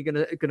externally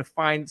gonna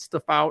find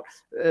stuff out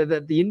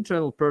that the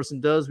internal person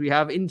does. We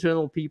have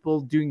internal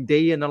people doing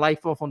day in the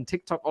life off on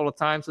TikTok all the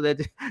time, so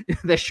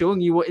they're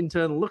showing you what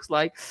internal looks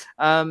like.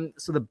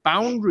 So the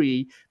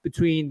boundary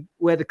between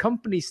where the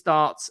company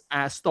stops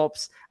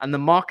and the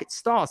market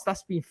starts,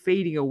 that's been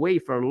fading away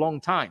for a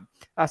long time.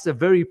 That's a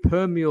very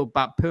permeable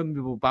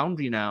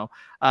boundary now.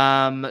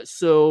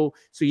 So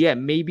yeah,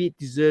 maybe it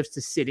deserves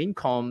to sit in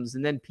comms,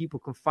 and then people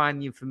can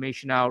find the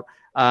information out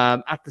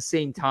at the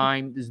same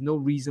time. There's no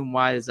reason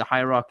why there's a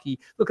hierarchy.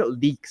 Look at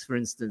leaks, for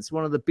instance.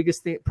 One of the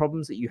biggest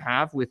problems that you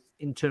have with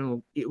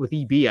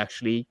EB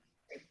actually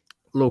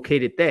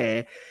located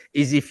there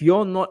is if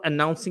you're not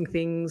announcing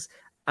things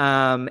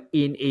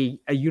in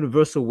a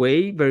universal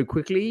way very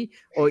quickly,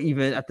 or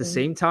even at the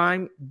same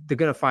time, they're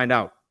going to find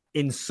out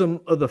in some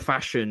other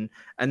fashion,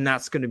 and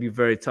that's going to be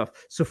very tough.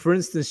 So for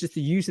instance, just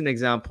to use an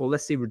example,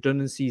 let's say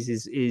redundancies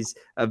is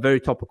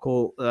very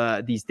topical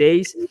these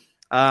days.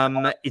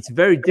 It's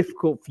very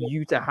difficult for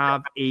you to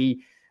have a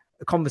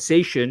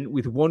conversation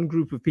with one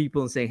group of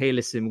people and saying, hey,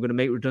 listen, we're going to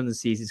make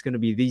redundancies. It's going to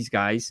be these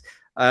guys.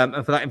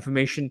 And for that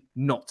information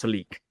not to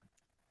leak,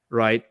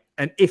 right?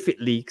 And if it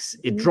leaks,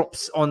 it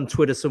drops on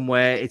Twitter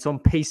somewhere. It's on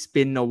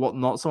Pastebin or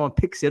whatnot. Someone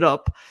picks it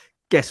up.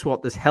 Guess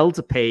what? There's hell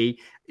to pay.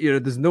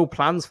 There's no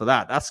plans for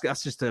that. That's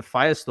just a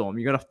firestorm.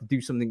 You're gonna have to do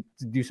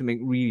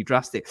something really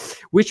drastic.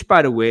 Which,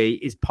 by the way,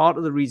 is part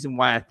of the reason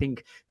why I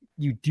think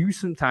you do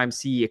sometimes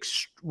see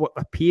what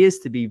appears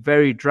to be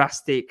very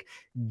drastic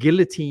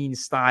guillotine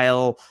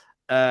style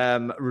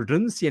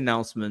redundancy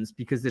announcements,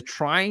 because they're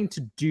trying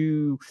to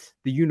do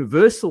the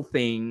universal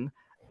thing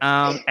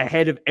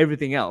ahead of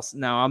everything else.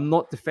 Now, I'm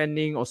not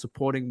defending or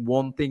supporting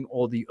one thing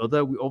or the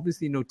other. We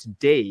obviously know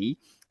today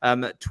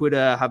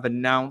Twitter have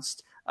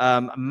announced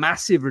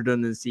massive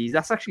redundancies.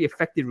 That's actually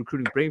affected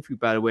recruiting Brainfood,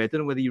 by the way. I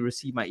don't know whether you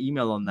received my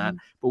email on that,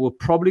 but we're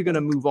probably going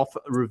to move off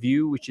a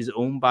review, which is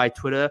owned by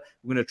Twitter.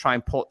 We're going to try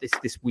and port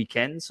this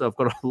weekend. So I've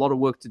got a lot of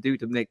work to do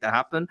to make that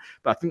happen,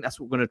 but I think that's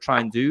what we're going to try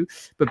and do.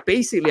 But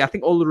basically, I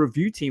think all the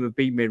review team have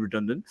been made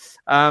redundant.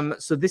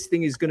 So this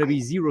thing is going to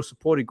be zero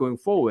supported going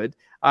forward.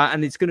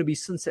 And it's going to be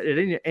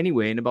sunsetted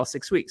anyway in about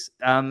 6 weeks.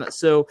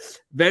 So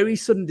very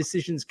sudden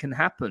decisions can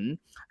happen,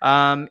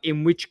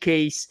 in which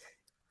case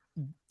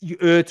you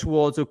err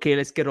towards, okay,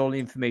 let's get all the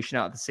information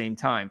out at the same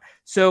time.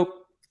 So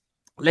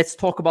let's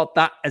talk about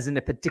that as in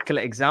a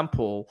particular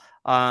example.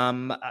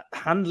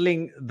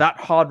 Handling that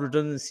hard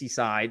redundancy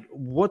side,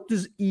 what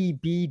does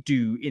EB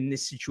do in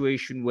this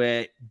situation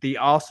where there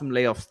are some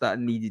layoffs that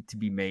are needed to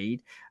be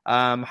made?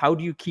 How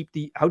do you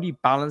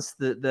balance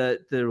the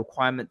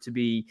requirement to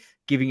be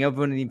giving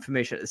everyone the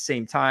information at the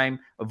same time,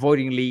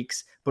 avoiding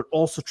leaks, but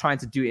also trying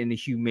to do it in a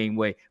humane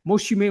way?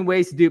 Most humane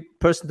ways to do it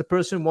person to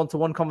person,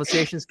 one-to-one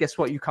conversations, guess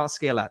what? You can't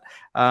scale that.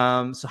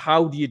 So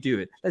how do you do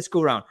it? Let's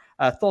go around.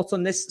 Thoughts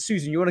on this?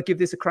 Susan, you want to give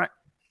this a crack?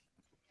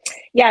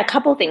 Yeah, a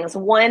couple things.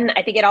 One,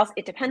 I think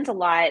it depends a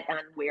lot on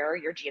where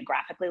you're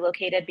geographically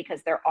located,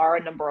 because there are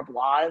a number of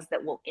laws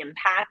that will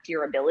impact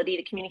your ability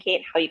to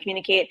communicate, how you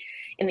communicate.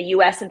 In the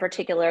US in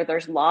particular,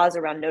 there's laws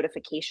around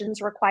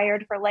notifications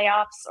required for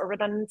layoffs or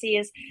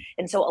redundancies.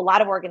 And so a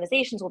lot of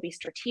organizations will be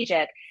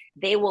strategic.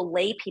 They will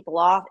lay people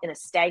off in a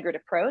staggered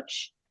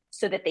approach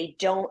so that they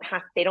don't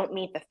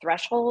meet the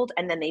threshold,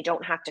 and then they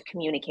don't have to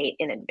communicate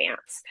in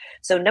advance.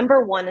 So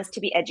number one is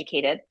to be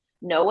educated.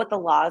 Know what the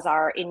laws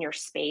are in your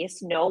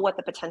space, know what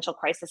the potential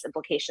crisis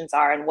implications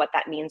are and what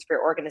that means for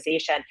your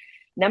organization.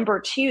 Number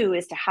two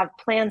is to have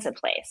plans in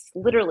place,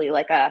 literally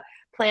like a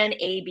plan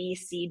A, B,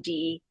 C,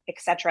 D,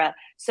 etc.,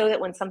 so that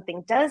when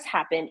something does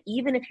happen,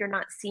 even if you're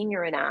not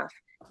senior enough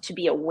to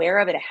be aware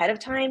of it ahead of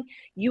time,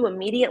 you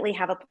immediately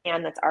have a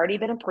plan that's already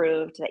been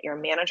approved, that your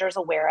manager is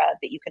aware of,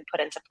 that you can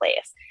put into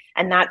place.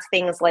 And that's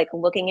things like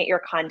looking at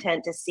your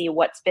content to see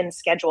what's been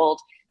scheduled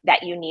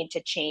that you need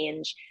to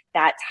change.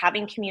 That's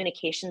having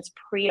communications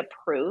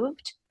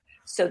pre-approved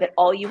so that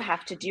all you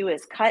have to do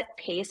is cut,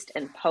 paste,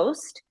 and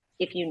post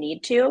if you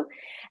need to.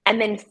 And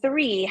then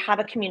three, have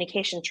a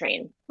communication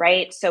train,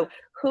 right? So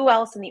who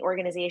else in the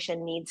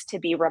organization needs to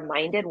be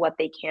reminded what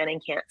they can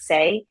and can't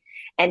say,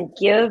 and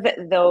give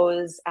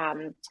those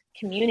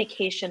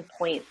communication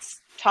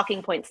points,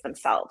 talking points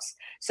themselves.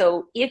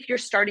 So if you're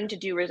starting to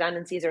do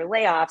redundancies or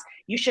layoffs,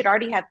 you should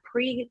already have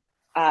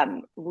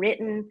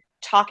written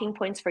talking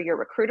points for your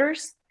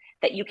recruiters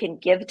that you can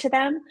give to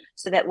them,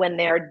 so that when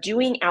they're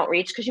doing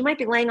outreach, because you might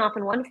be laying off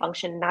in one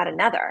function, not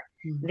another,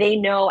 they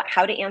know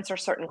how to answer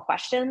certain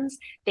questions,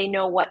 they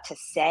know what to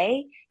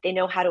say, they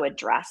know how to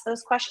address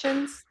those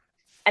questions.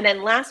 And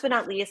then last but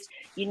not least,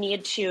 you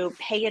need to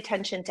pay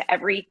attention to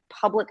every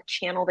public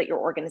channel that your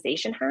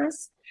organization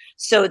has,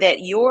 so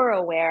that you're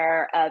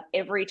aware of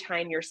every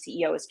time your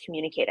CEO is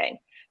communicating.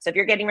 So if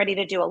you're getting ready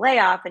to do a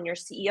layoff and your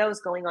CEO is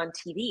going on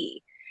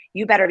TV,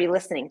 you better be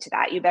listening to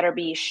that. You better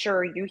be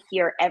sure you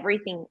hear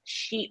everything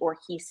she or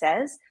he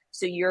says,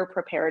 so you're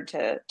prepared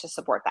to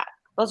support that.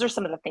 Those are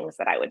some of the things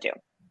that I would do.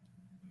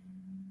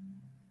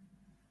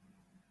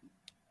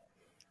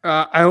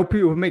 I hope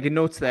people are making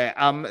notes there.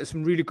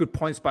 Some really good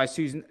points by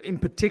Susan. In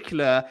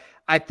particular,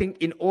 I think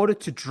in order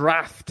to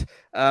draft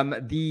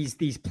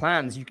these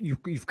plans,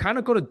 you've kind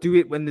of got to do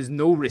it when there's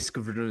no risk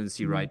of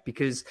redundancy, right?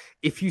 Because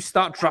if you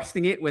start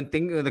drafting it when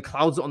the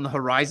clouds are on the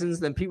horizons,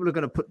 then people are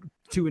going to put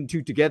two and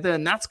two together,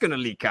 and that's going to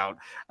leak out.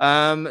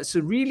 So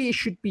really, it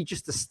should be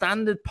just a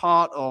standard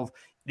part of,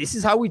 this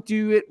is how we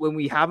do it when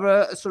we have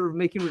a sort of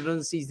making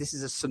redundancies. This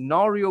is a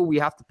scenario we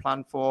have to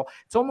plan for.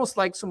 It's almost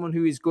like someone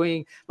who is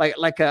going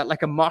like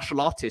a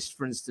martial artist,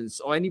 for instance,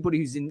 or anybody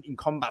who's in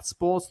combat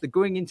sports. They're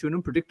going into an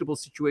unpredictable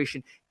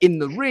situation in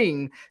the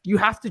ring. You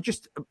have to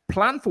just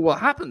plan for what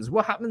happens.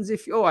 What happens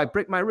if, I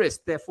break my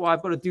wrist, therefore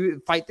I've got to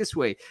fight this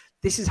way.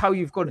 This is how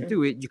you've got to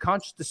do it. You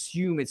can't just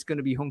assume it's going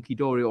to be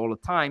hunky-dory all the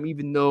time,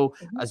 even though,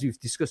 as we've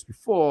discussed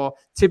before,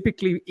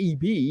 typically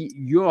EB,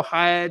 you're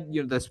hired,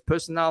 there's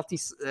personality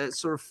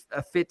sort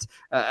of fit,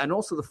 and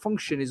also the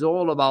function is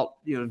all about,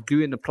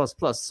 doing the plus.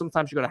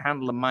 Sometimes you've got to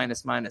handle a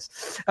minus.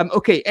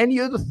 Okay, any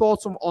other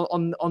thoughts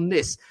on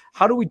this?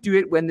 How do we do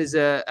it when there's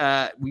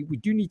we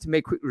do need to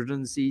make quick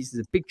redundancies?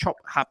 There's a big chop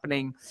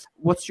happening.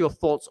 What's your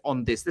thoughts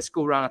on this? Let's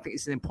go around. I think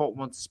it's an important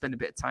one to spend a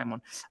bit of time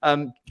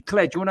on.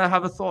 Claire, do you want to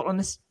have a thought on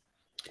this?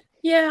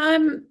 Yeah,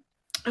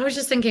 I was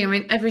just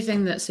thinking,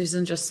 everything that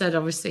Susan just said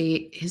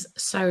obviously is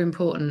so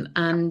important.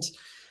 And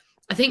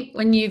I think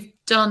when you've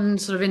done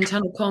sort of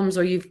internal comms,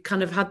 or you've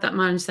kind of had that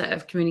mindset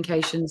of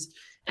communications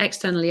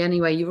externally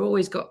anyway, you've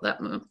always got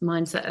that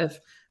mindset of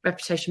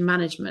reputation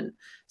management.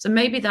 So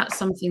maybe that's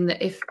something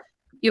that if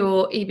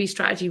your EB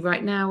strategy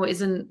right now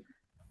isn't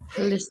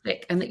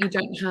holistic and that you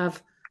don't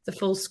have the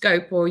full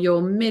scope, or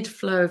you're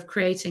mid-flow of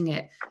creating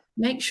it,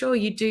 make sure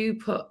you do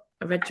put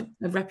a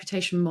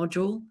reputation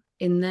module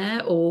in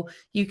there, or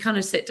you kind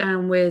of sit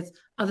down with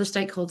other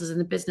stakeholders in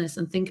the business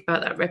and think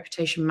about that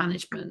reputation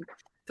management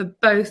for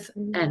both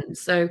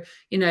ends. So,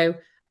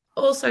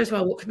 also as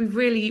well, what could be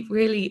really,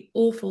 really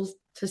awful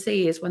to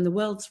see is when the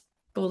world's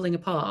falling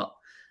apart,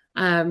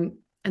 and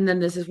then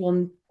there's this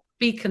one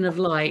beacon of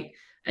light,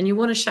 and you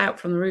want to shout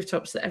from the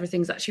rooftops that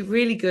everything's actually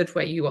really good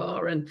where you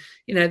are, and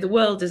the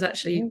world is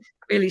actually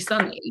really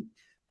sunny,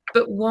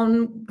 but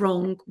one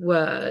wrong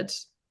word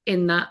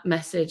in that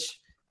message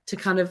to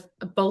kind of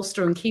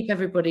bolster and keep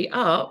everybody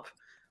up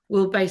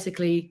will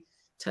basically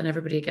turn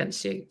everybody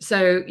against you.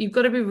 So you've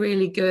got to be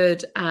really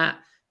good at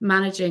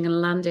managing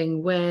and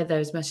landing where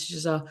those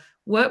messages are.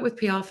 Work with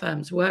PR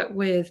firms, work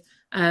with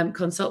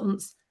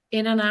consultants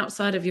in and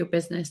outside of your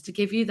business to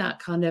give you that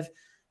kind of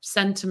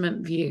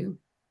sentiment view.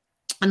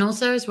 And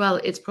also as well,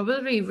 it's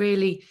probably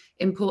really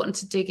important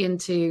to dig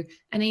into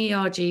any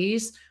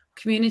ERGs,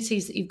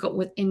 communities that you've got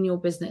within your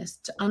business,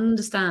 to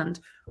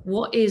understand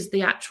what is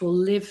the actual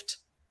lived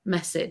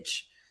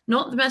message,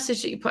 not the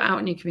message that you put out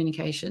in your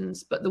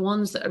communications, but the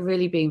ones that are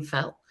really being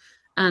felt.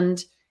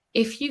 And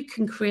if you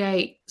can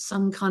create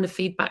some kind of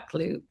feedback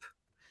loop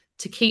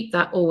to keep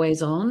that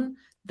always on,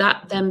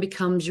 that then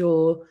becomes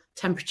your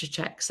temperature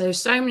check. So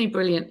many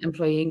brilliant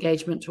employee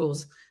engagement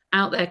tools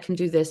out there can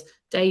do this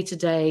day to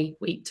day,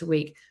 week to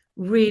week.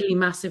 Really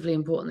massively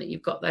important that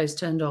you've got those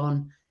turned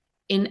on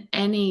in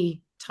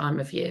any time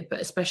of year, but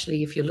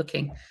especially if you're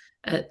looking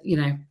at,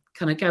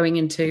 kind of going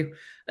into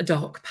a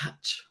dark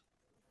patch.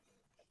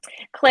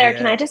 Claire,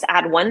 can I just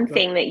add one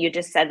thing that you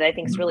just said that I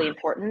think is really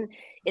important,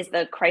 is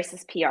the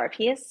crisis PR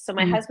piece. So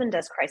my husband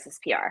does crisis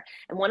PR.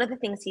 And one of the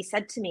things he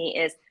said to me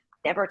is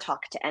never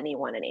talk to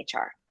anyone in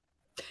HR.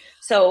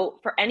 So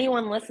for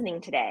anyone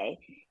listening today,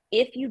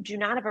 if you do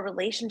not have a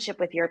relationship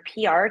with your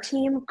PR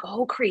team,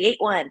 go create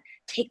one.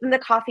 Take them to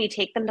coffee,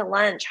 take them to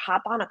lunch,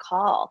 hop on a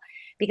call.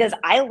 Because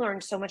I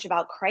learned so much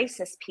about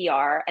crisis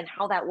PR and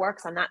how that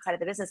works on that side of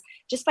the business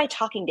just by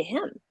talking to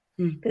him.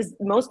 Because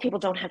most people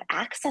don't have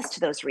access to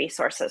those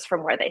resources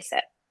from where they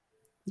sit.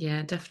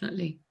 Yeah,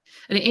 definitely.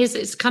 And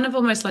it's kind of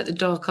almost like the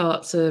dark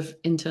arts of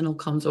internal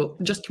comms, or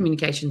just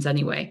communications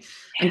anyway.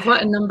 And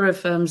quite a number of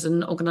firms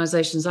and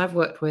organizations I've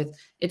worked with,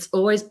 it's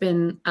always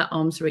been at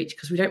arm's reach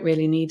because we don't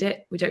really need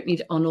it. We don't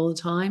need it on all the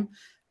time.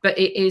 But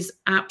it is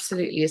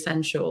absolutely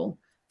essential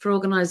for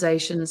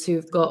organizations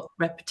who've got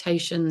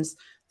reputations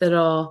that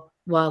are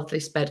wildly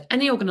sped.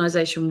 Any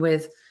organization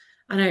with,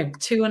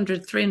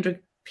 200, 300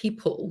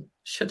 people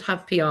should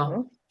have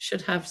PR,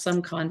 should have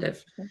some kind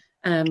of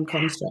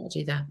comm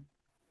strategy there.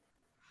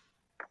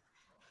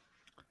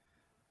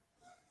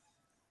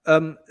 I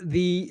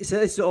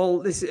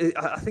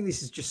think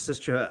this is just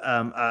such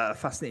a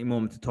fascinating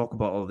moment to talk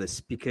about all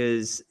this,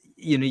 because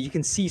you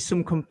can see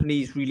some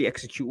companies really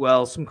execute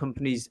well, some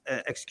companies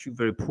execute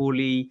very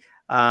poorly.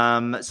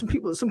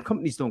 Some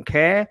companies don't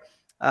care,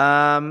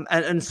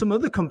 and some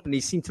other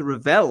companies seem to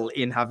revel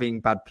in having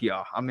bad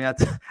PR. I mean,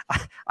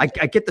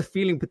 I get the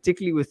feeling,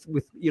 particularly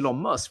with Elon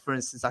Musk, for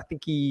instance. I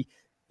think he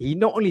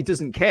not only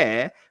doesn't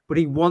care, but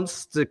he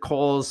wants to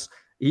cause.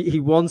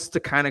 He wants to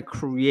kind of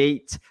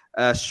create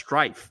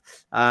strife.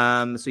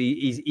 So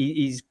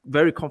he's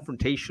very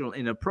confrontational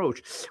in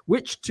approach,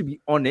 which, to be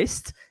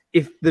honest,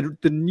 if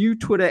the new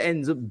Twitter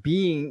ends up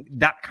being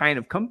that kind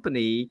of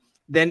company,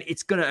 then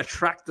it's going to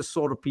attract the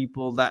sort of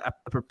people that are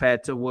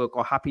prepared to work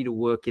or happy to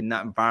work in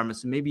that environment.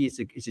 So maybe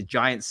it's a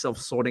giant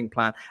self-sorting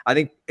plan. I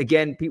think,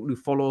 again, people who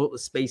follow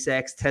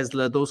SpaceX,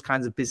 Tesla, those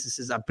kinds of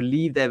businesses, I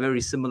believe they're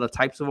very similar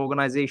types of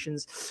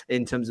organizations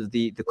in terms of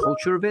the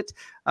culture of it.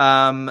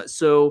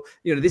 So,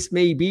 this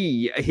may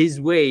be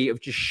his way of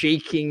just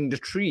shaking the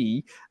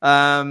tree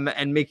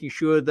and making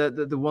sure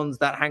that the ones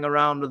that hang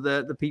around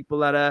are the people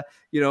that are,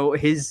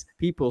 his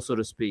people, so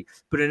to speak.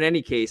 But in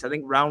any case, I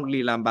think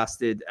roundly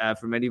lambasted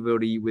from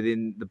anybody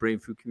within the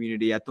Brainfood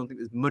community. I don't think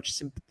there's much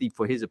sympathy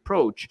for his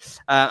approach.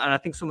 And I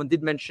think someone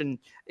did mention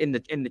in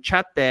the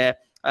chat there,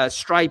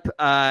 Stripe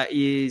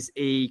is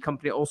a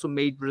company that also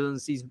made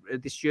redundancies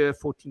this year.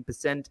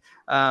 14%,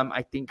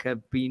 I think,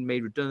 have been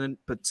made redundant.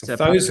 But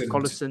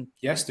 1,000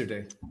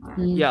 yesterday.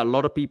 Yeah, a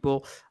lot of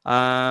people.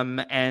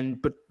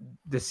 But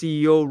the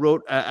CEO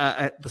wrote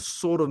the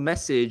sort of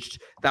message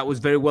that was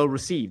very well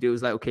received. It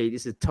was like, okay,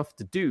 this is tough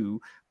to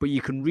do, but you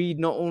can read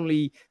not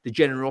only the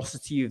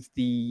generosity of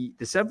the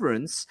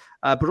severance,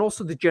 but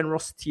also the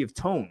generosity of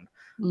tone.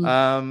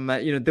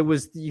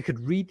 You could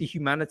read the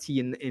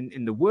humanity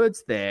in the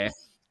words there,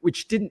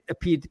 which didn't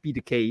appear to be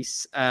the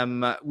case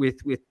with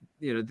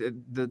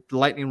the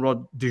lightning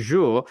rod du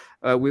jour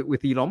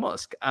with Elon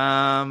Musk.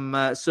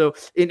 So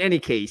in any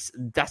case,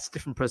 that's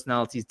different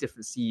personalities,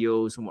 different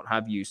CEOs, and what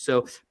have you.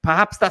 So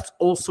perhaps that's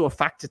also a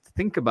factor to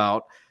think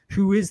about.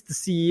 Who is the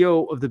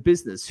CEO of the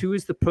business? Who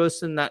is the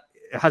person that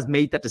has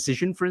made that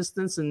decision, for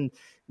instance, and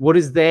what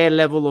is their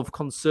level of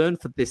concern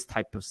for this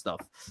type of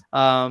stuff?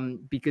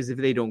 Because if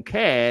they don't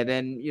care,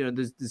 then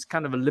there's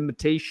kind of a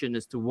limitation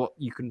as to what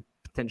you can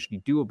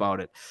potentially do about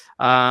it.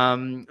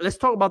 Let's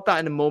talk about that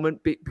in a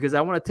moment, because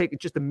I want to take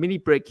just a mini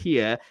break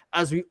here,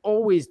 as we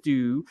always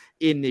do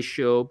in this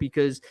show,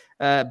 because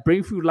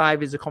Brainfood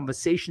Live is a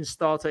conversation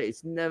starter.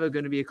 It's never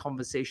going to be a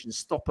conversation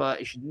stopper.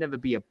 It should never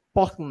be a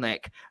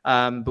bottleneck,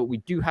 but we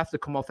do have to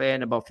come off air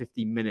in about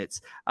 15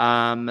 minutes.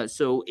 But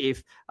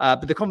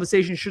the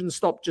conversation shouldn't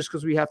stop just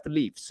because we have to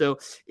leave. So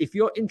if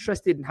you're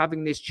interested in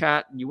having this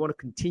chat and you want to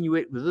continue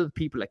it with other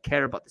people that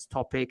care about this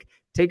topic,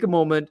 take a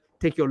moment,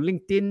 take your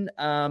LinkedIn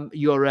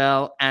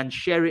URL and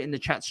share it in the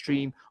chat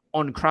stream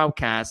on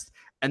Crowdcast,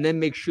 and then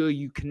make sure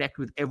you connect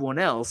with everyone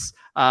else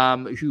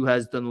who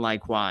has done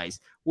likewise.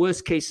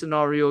 Worst case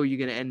scenario, you're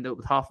going to end up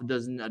with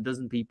a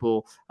dozen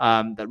people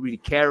that really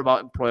care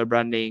about employer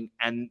branding,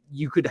 and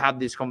you could have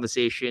this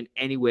conversation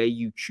anywhere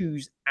you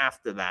choose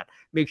after that.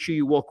 Make sure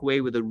you walk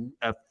away with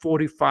a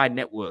fortified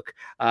network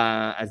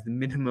as the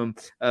minimum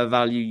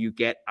value you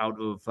get out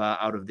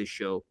of this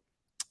show.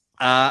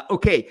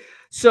 Okay,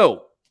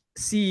 so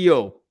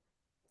CEO,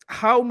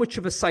 how much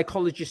of a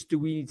psychologist do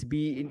we need to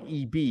be in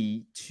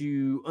EB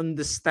to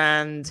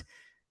understand?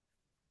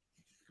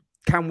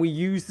 Can we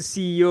use the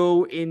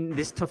CEO in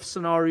this tough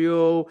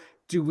scenario?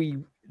 Do we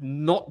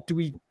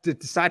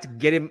decide to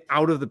get him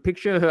out of the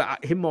picture,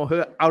 him or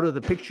her out of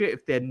the picture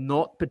if they're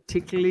not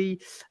particularly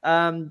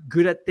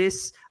good at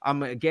this?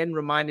 I'm again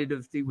reminded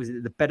of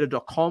the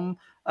Better.com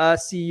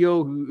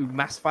CEO who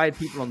mass fired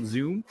people on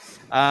Zoom,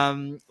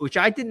 which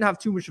I didn't have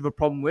too much of a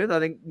problem with. I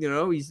think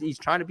he's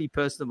trying to be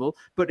personable,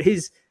 but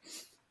his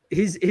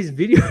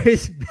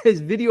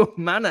video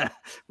manner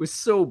was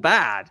so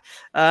bad.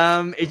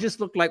 It just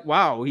looked like,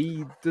 wow,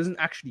 he doesn't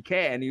actually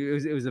care, and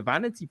it was a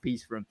vanity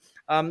piece for him.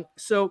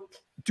 So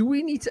do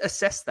we need to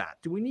assess that?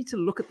 Do we need to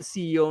look at the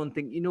CEO and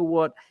think, you know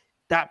what,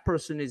 that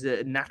person is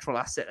a natural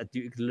asset at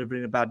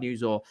delivering the bad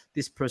news, or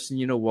this person,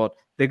 you know what,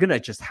 they're going to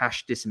just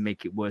hash this and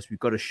make it worse. We've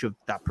got to shove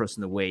that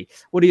person away.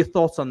 What are your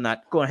thoughts on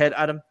that? Go ahead,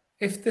 Adam.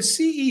 If the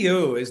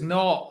CEO is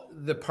not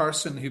the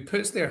person who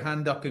puts their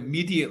hand up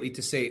immediately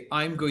to say,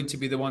 I'm going to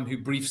be the one who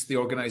briefs the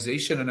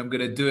organization, and I'm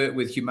going to do it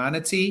with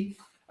humanity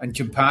and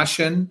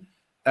compassion,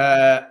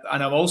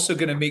 and I'm also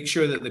going to make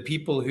sure that the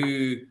people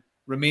who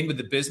remain with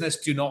the business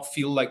do not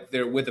feel like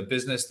they're with a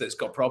business that's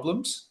got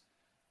problems.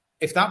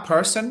 If that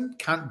person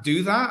can't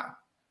do that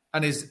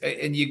and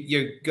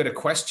you're going to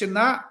question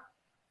that,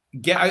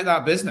 get out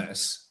that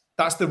business.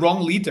 That's the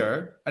wrong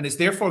leader, and it's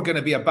therefore going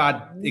to be a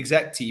bad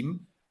exec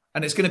team,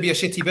 and it's going to be a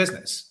shitty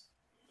business.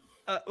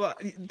 Well,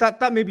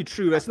 that may be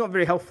true. That's not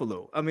very helpful,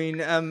 though. I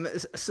mean,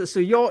 so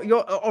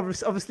you're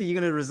obviously you're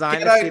going to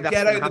resign.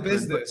 Get out the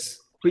business.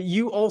 But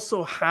you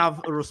also have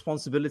a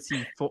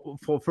responsibility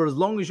for as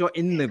long as you're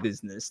in the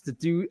business to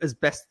do as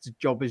best a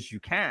job as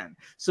you can.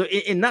 So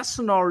in that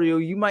scenario,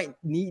 you might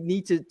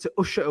need to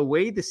usher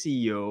away the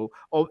CEO,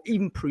 or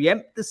even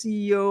preempt the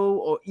CEO,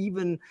 or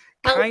even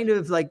kind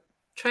of like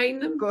train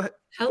them. Go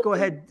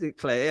ahead,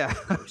 Claire. Yeah.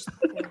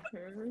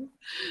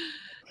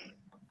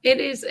 It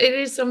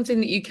is something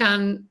that you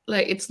can,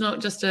 like, it's not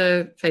just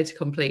a fait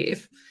accompli.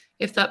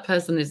 If that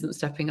person isn't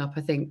stepping up,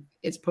 I think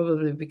it's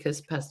probably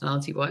because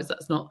personality-wise,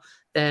 that's not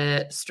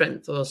their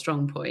strength or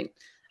strong point.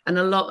 And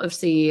a lot of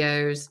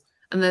CEOs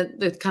and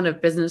the kind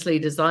of business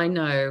leaders I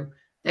know,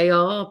 they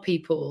are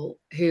people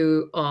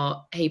who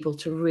are able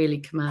to really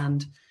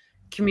command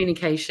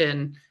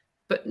communication,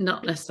 but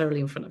not necessarily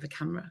in front of a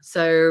camera.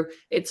 So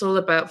it's all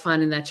about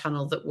finding their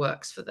channel that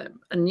works for them.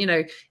 And,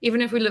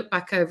 even if we look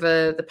back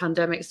over the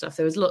pandemic stuff,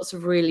 there was lots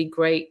of really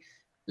great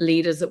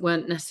leaders that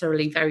weren't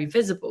necessarily very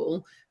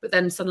visible, but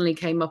then suddenly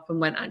came up and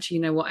went, actually,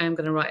 you know what, I am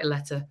going to write a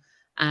letter.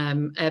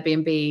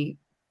 Airbnb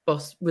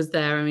boss was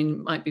there. I mean, it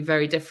might be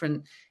very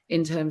different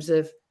in terms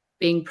of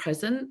being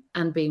present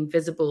and being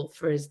visible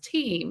for his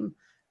team,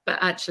 but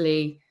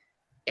actually,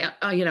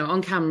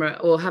 on camera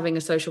or having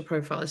a social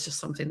profile is just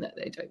something that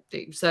they don't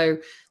do. So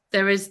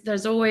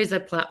there's always a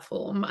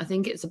platform. I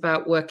think it's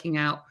about working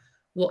out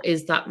what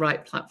is that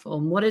right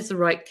platform, what is the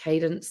right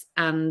cadence,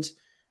 and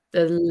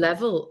the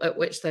level at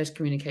which those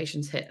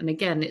communications hit. And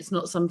again, it's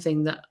not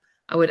something that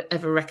I would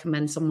ever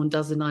recommend someone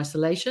does in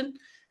isolation.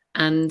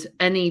 And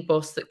any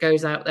boss that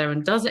goes out there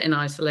and does it in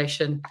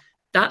isolation,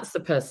 that's the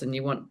person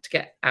you want to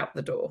get out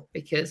the door,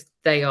 because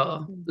they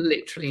are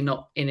literally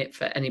not in it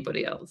for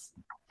anybody else.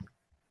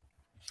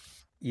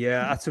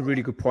 Yeah, that's a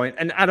really good point.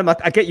 And Adam,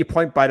 I get your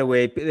point, by the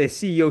way. The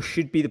CEO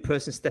should be the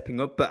person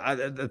stepping up. But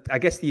I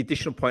guess the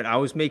additional point I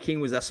was making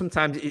was that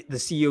sometimes the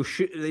CEO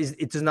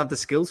it doesn't have the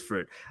skills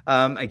for it.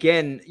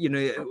 Again,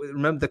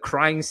 remember the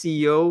crying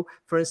CEO,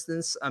 for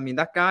instance? I mean,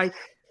 that guy,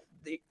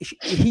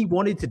 he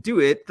wanted to do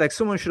it. Like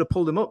someone should have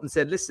pulled him up and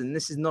said, listen,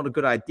 this is not a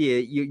good idea.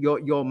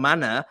 Your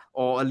manner,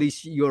 or at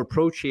least your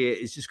approach here,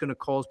 is just going to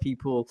cause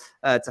people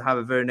to have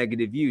a very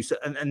negative view. So,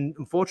 and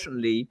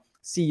unfortunately,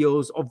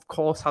 CEOs, of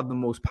course, have the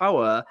most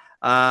power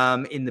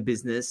in the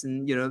business,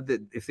 and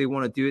if they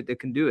want to do it, they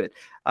can do it.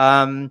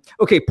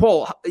 Okay,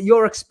 Paul,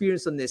 your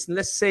experience on this, and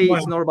let's say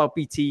it's not about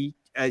BT,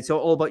 it's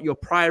all about your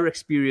prior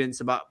experience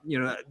about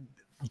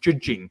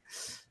judging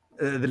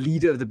the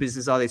leader of the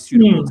business. Are they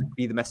suitable to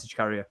be the message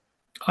carrier?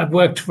 I've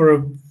worked for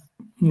a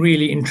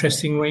really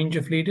interesting range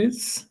of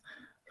leaders.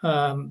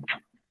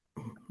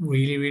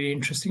 Really, really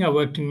interesting. I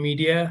worked in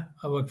media.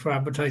 I worked for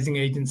advertising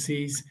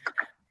agencies.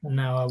 And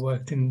now I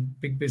worked in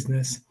big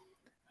business.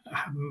 I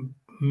have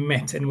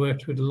met and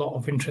worked with a lot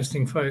of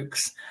interesting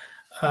folks.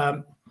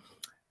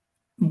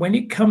 When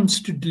it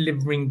comes to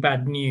delivering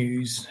bad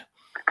news,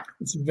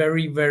 it's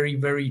very, very,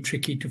 very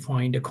tricky to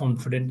find a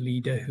confident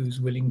leader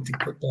who's willing to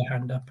put their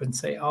hand up and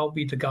say, I'll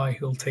be the guy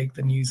who'll take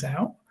the news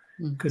out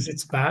because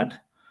it's bad.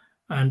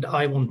 And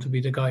I want to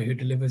be the guy who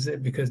delivers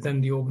it, because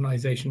then the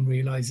organization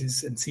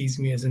realizes and sees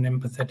me as an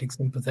empathetic,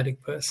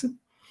 sympathetic person.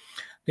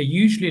 They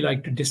usually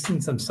like to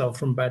distance themselves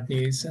from bad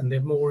news, and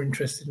they're more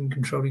interested in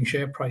controlling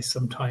share price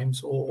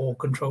sometimes, or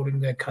controlling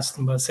their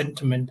customer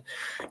sentiment.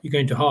 You're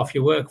going to half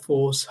your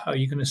workforce. How are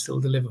you going to still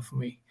deliver for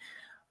me?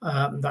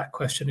 That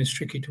question is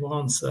tricky to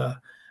answer.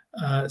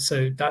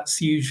 So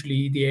that's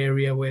usually the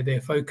area where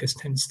their focus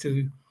tends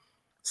to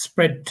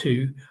spread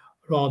to,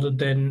 rather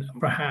than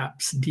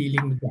perhaps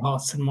dealing with the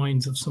hearts and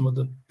minds of some of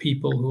the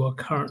people who are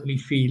currently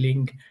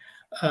feeling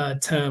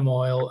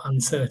turmoil,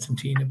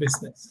 uncertainty in a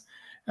business.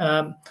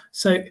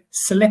 So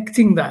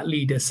selecting that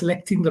leader,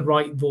 selecting the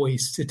right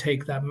voice to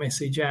take that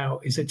message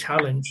out is a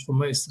challenge for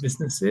most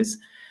businesses.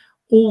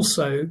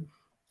 Also,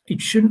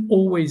 it shouldn't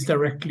always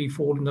directly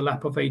fall in the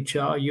lap of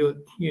HR. You're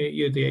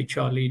the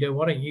HR leader.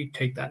 Why don't you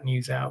take that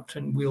news out,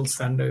 and we'll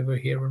stand over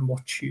here and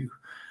watch you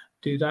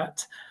do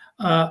that.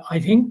 I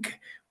think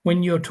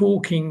when you're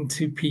talking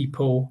to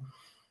people,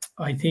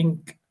 I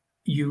think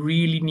you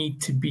really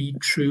need to be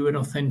true and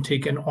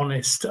authentic and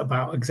honest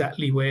about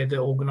exactly where the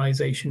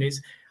organization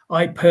is.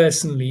 I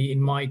personally,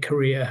 in my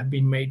career, have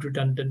been made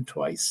redundant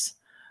twice.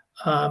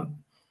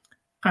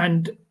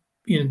 And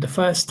the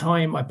first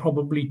time I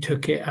probably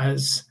took it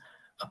as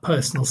a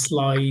personal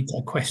slight.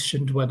 I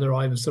questioned whether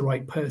I was the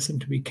right person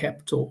to be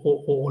kept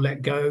or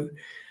let go.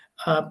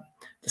 The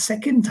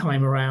second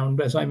time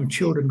around, as I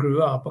matured and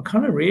grew up, I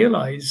kind of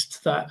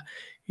realized that,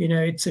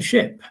 it's a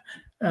ship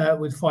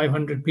with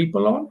 500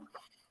 people on.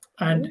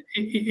 And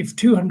if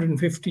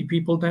 250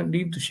 people don't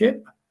leave the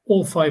ship,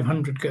 all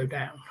 500 go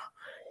down.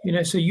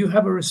 So you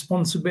have a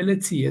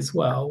responsibility as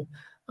well,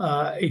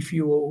 if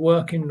you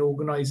work in an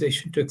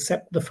organization, to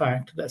accept the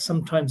fact that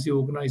sometimes the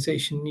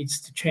organization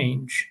needs to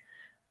change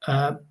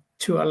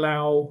to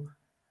allow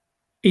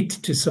it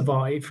to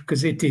survive,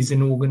 because it is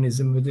an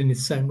organism within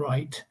its own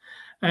right,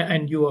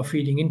 and you are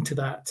feeding into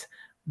that.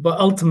 But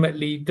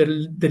ultimately, the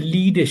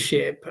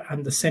leadership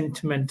and the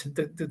sentiment,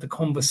 the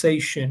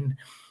conversation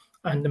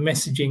and the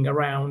messaging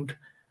around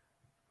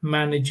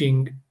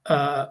managing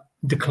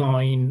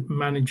decline,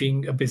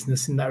 managing a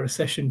business in that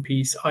recession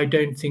piece, I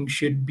don't think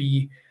should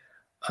be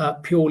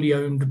purely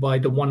owned by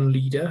the one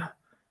leader.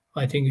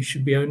 I think it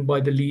should be owned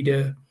by the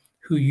leader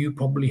who you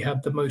probably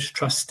have the most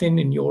trust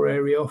in your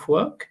area of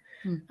work,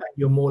 and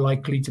you're more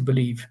likely to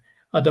believe.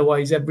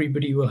 Otherwise,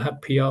 everybody will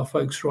have PR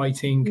folks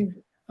writing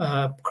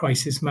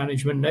crisis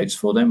management notes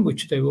for them,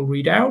 which they will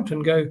read out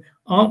and go,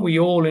 aren't we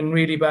all in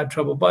really bad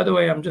trouble? By the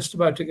way, I'm just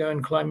about to go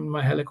and climb in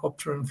my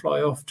helicopter and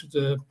fly off to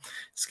the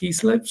ski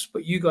slopes,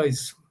 but you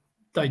guys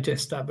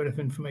digest that bit of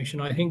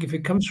information. I think if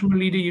it comes from a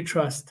leader you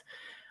trust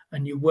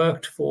and you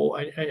worked for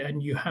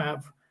and you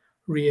have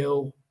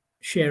real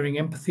sharing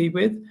empathy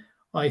with,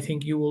 I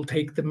think you will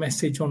take the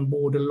message on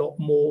board a lot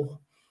more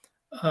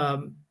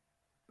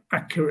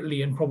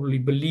accurately and probably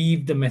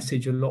believe the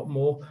message a lot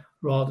more,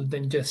 rather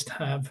than just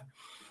have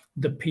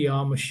the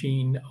PR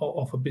machine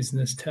of a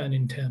business turn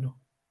internal.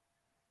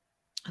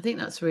 I think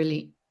that's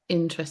really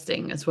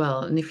interesting as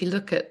well. And if you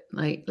look at,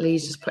 like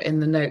Lee's just put in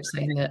the note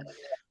saying that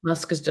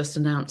Musk has just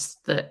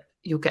announced that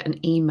you'll get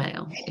an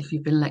email if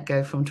you've been let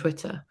go from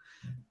Twitter.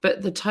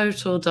 But the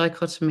total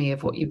dichotomy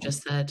of what you've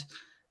just said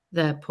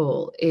there,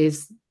 Paul,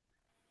 is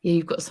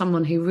you've got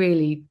someone who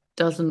really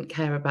doesn't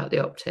care about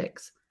the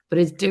optics, but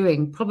is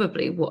doing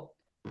probably what,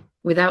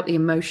 without the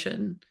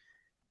emotion,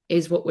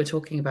 is what we're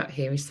talking about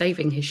here. He's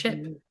saving his ship,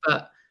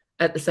 but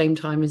at the same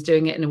time is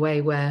doing it in a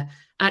way where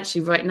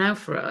actually right now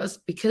for us,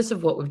 because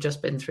of what we've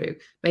just been through,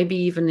 maybe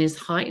even is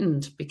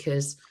heightened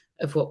because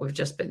of what we've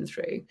just been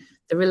through,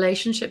 the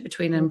relationship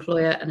between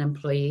employer and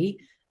employee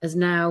has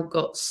now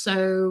got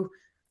so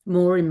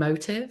more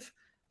emotive.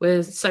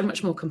 We're so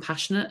much more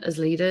compassionate as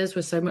leaders.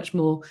 We're so much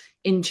more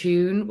in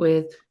tune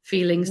with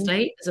feeling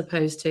state, as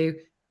opposed to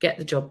get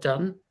the job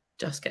done,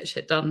 just get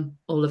shit done,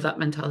 all of that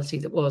mentality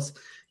that was,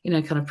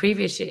 kind of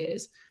previous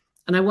years.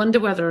 And I wonder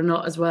whether or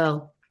not as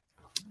well,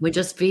 we're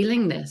just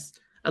feeling this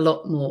a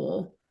lot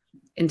more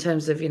in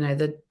terms of,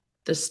 the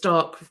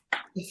stark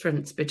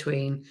difference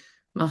between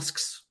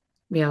Musk's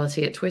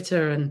reality at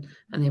Twitter and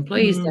the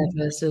employees there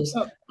versus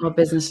our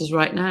businesses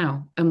right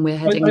now, and we're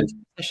heading into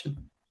recession.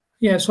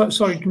 Yeah,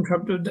 sorry to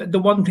interrupt. The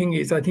one thing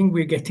is, I think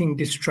we're getting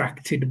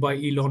distracted by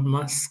Elon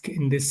Musk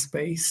in this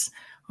space.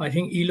 I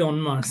think Elon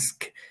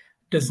Musk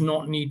does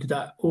not need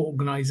that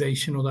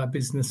organization or that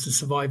business to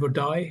survive or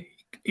die.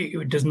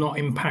 It does not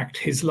impact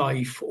his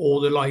life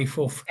or the life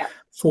of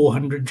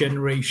 400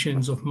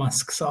 generations of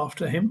Musks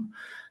after him.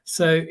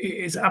 So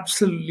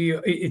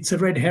it's a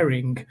red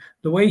herring.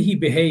 The way he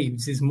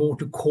behaves is more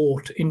to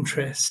court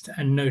interest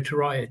and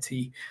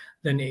notoriety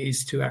than it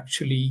is to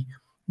actually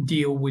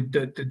deal with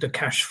the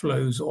cash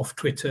flows of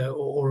Twitter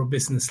or a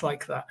business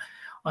like that.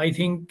 I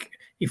think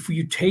if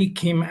you take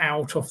him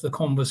out of the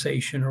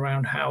conversation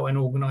around how an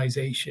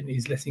organization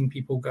is letting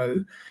people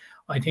go,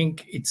 I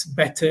think it's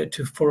better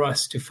for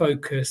us to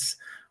focus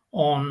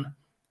on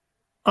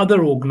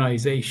other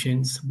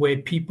organizations where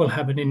people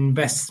have an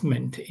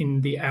investment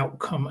in the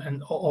outcome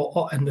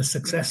and the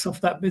success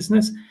of that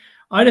business.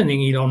 I don't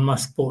think Elon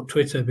Musk bought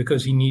Twitter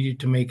because he needed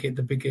to make it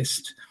the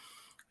biggest,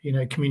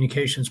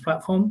 communications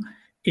platform.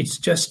 It's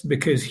just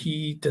because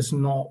he does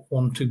not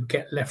want to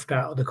get left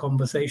out of the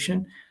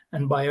conversation.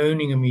 And by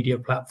owning a media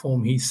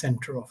platform, he's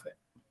center of it.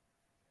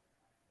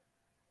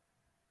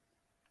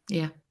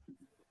 Yeah.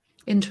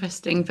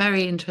 Interesting.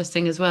 Very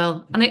interesting as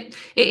well. And it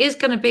is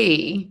going to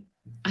be,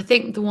 I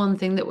think, the one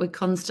thing that we're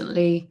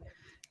constantly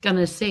going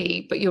to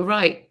see. But you're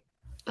right.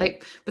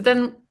 But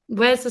then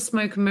where's the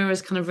smoke and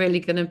mirrors kind of really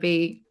going to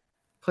be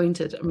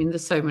pointed? I mean,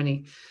 there's so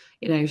many,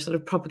 sort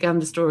of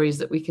propaganda stories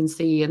that we can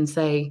see and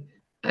say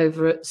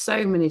over at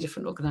so many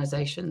different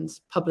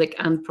organizations, public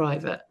and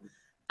private.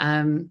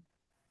 It's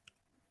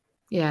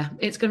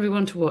going to be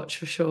one to watch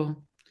for sure.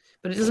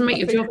 But it doesn't make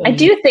your job. I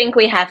do think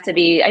we have to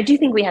be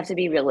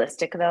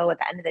realistic, though. At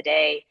the end of the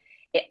day,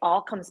 it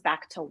all comes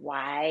back to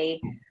why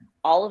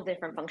all of the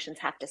different functions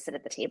have to sit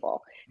at the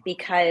table,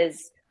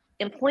 because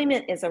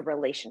employment is a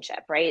relationship,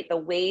 right? The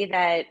way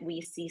that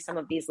we see some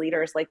of these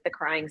leaders, like the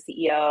crying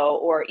CEO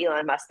or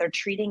Elon Musk, they're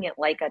treating it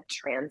like a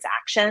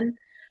transaction,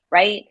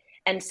 right?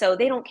 And so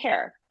they don't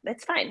care.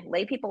 That's fine.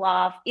 Lay people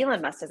off.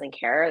 Elon Musk doesn't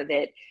care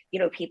that,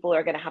 people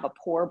are going to have a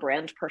poor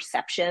brand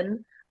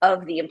perception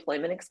of the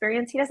employment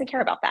experience. He doesn't care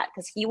about that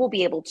because he will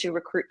be able to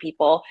recruit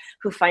people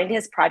who find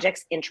his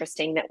projects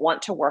interesting, that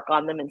want to work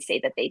on them and say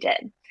that they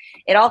did.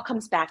 It all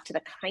comes back to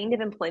the kind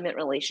of employment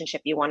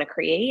relationship you want to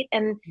create.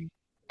 And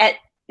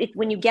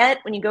when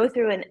you go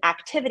through an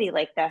activity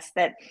like this,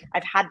 that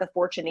I've had the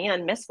fortune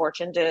and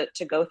misfortune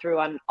to go through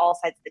on all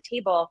sides of the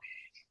table,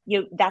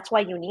 that's why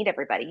you need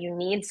everybody. You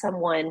need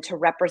someone to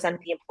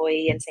represent the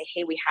employee and say,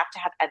 hey, we have to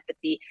have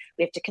empathy.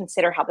 We have to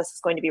consider how this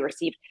is going to be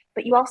received.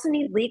 But you also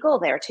need legal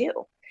there too.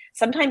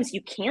 Sometimes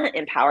you can't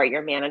empower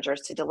your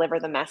managers to deliver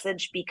the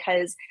message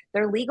because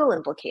there are legal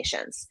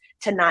implications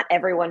to not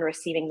everyone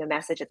receiving the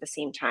message at the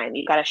same time.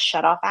 You've got to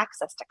shut off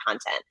access to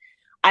content.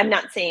 I'm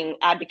not saying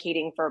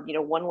advocating for,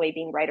 one way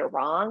being right or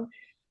wrong,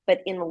 but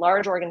in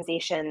large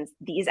organizations,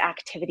 these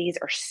activities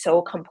are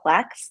so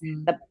complex.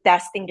 The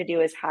best thing to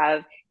do is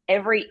have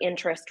every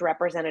interest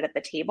represented at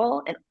the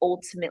table, and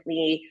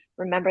ultimately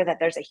remember that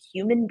there's a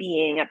human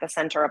being at the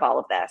center of all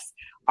of this.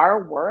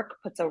 Our work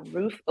puts a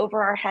roof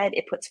over our head.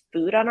 It puts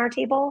food on our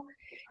table.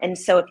 And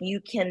so if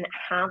you can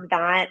have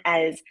that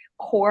as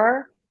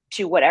core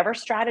to whatever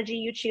strategy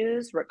you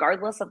choose,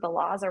 regardless of the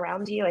laws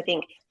around you, I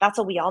think that's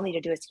what we all need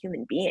to do as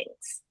human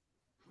beings.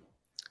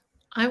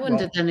 I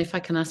wondered then if I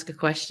can ask a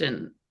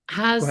question.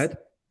 Has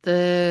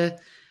the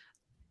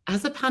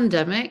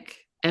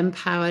pandemic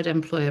empowered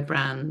employer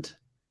brand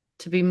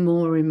to be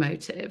more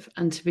emotive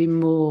and to be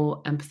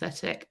more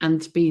empathetic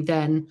and to be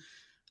then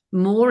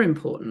more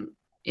important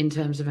in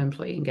terms of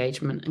employee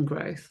engagement and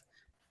growth?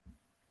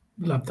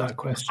 Love that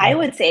question. I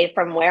would say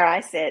from where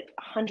I sit,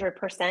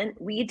 100%.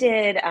 We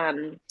did,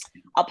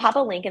 I'll pop a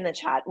link in the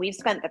chat. We've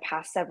spent the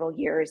past several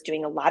years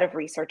doing a lot of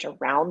research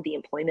around the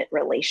employment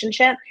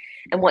relationship.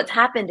 And what's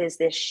happened is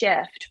this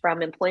shift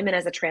from employment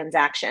as a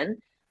transaction.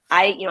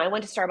 I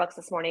went to Starbucks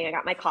this morning. I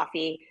got my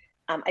coffee.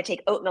 I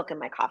take oat milk in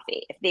my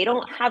coffee. If they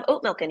don't have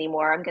oat milk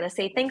anymore, I'm going to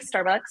say, thanks,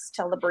 Starbucks.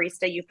 Tell the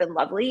barista you've been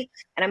lovely.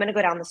 And I'm going to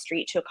go down the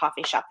street to a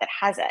coffee shop that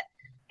has it.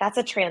 That's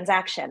a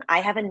transaction.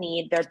 I have a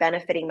need. They're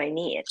benefiting my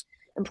need.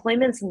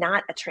 Employment's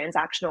not a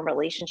transactional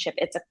relationship.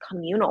 It's a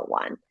communal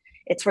one.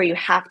 It's where you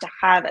have to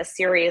have a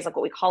series, like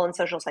what we call in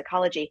social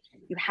psychology,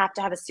 you have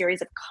to have a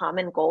series of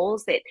common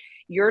goals that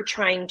you're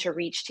trying to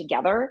reach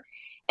together.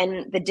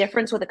 And the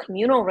difference with a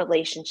communal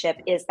relationship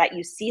is that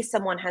you see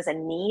someone has a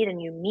need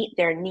and you meet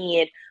their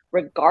need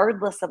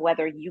regardless of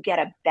whether you get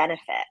a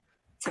benefit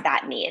to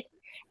that need.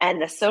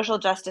 And the social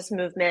justice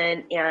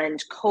movement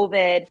and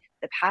COVID,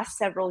 the past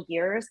several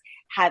years,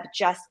 have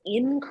just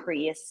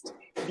increased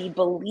the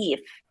belief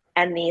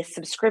and the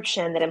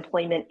subscription that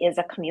employment is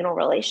a communal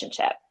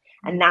relationship.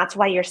 And that's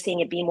why you're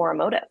seeing it be more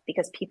emotive,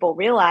 because people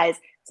realize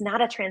it's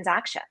not a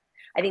transaction.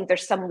 I think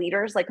there's some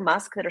leaders like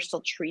Musk that are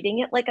still treating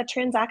it like a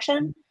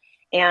transaction.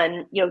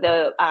 And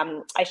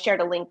I shared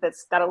a link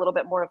that's got a little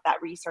bit more of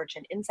that research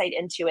and insight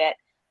into it.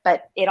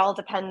 But it all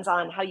depends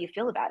on how you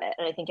feel about it.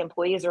 And I think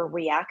employees are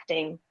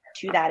reacting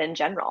to that in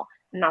general.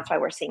 And that's why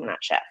we're seeing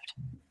that shift.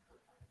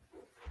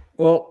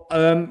 Well,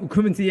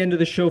 coming to the end of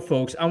the show,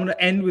 folks, I want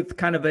to end with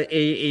kind of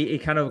a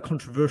kind of a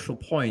controversial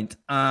point,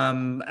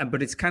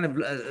 but it's kind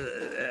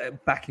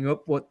of backing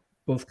up what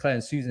both Claire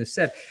and Susan have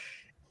said.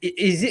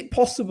 Is it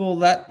possible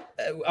that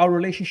our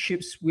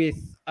relationships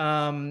with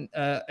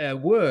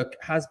work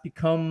has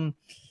become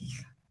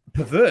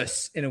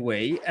perverse in a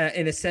way,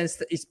 in a sense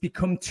that it's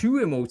become too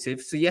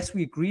emotive? So yes,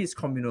 we agree it's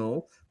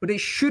communal, but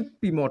it should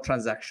be more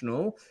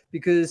transactional,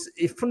 because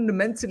it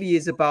fundamentally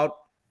is about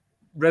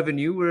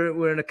revenue.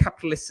 We're in a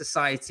capitalist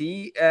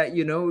society.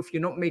 If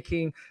you're not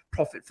making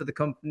profit for the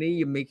company,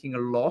 you're making a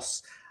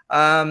loss.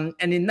 And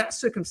in that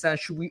circumstance,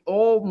 should we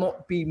all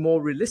not be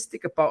more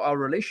realistic about our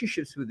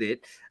relationships with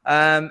it,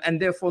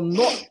 and therefore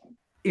not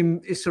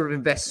sort of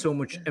invest so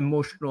much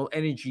emotional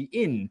energy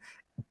in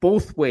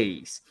both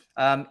ways?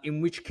 In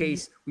which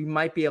case, we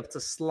might be able to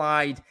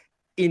slide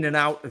in and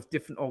out of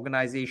different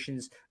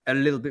organizations a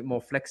little bit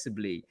more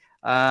flexibly.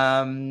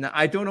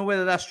 I don't know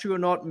whether that's true or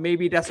not.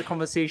 Maybe that's a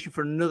conversation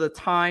for another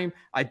time.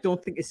 I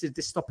don't think it's a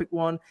dystopic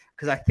one,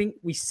 because I think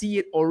we see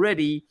it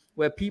already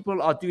where people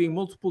are doing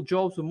multiple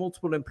jobs with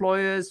multiple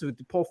employers with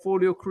the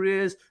portfolio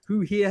careers.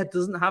 Who here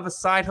doesn't have a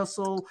side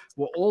hustle?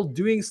 We're all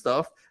doing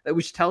stuff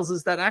which tells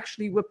us that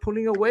actually we're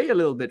pulling away a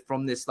little bit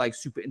from this like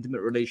super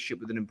intimate relationship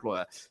with an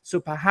employer. So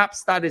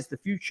perhaps that is the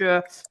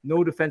future.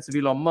 No defense of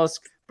Elon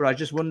Musk, but I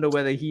just wonder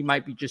whether he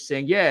might be just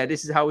saying, yeah,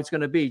 this is how it's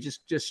going to be.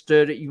 Just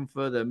stir it even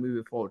further, move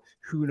it forward.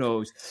 Who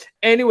knows?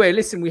 Anyway,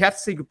 listen, we have to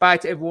say goodbye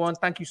to everyone.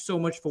 Thank you so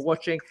much for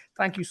watching.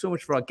 Thank you so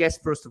much for our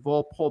guest, first of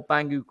all, Paul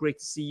Bangu. Great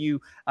to see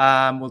you.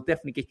 We'll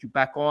definitely get you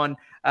back on.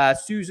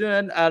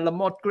 Susan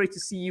Lamotte, great to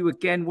see you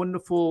again.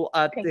 Wonderful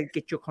to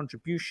get your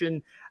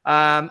contribution.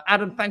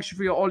 Adam, thanks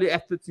for all your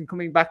efforts in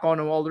coming back on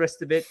and all the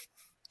rest of it.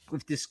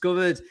 We've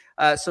discovered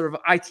sort of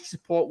IT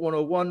support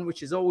 101,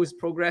 which is always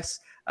progress.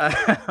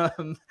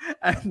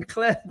 And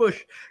Claire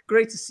Bush,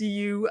 great to see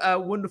you.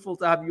 Wonderful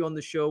to have you on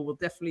the show.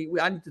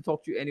 I need to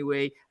talk to you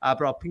anyway,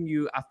 but I'll ping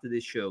you after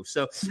this show.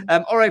 So,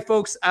 all right,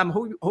 folks,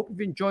 hope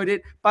you've enjoyed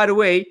it. By the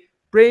way,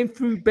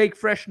 Brainfood Bake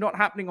Fresh not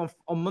happening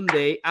on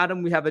Monday.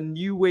 Adam, we have a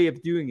new way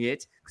of doing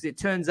it, because it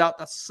turns out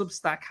that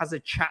Substack has a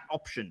chat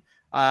option.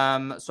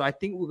 So I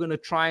think we're going to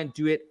try and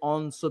do it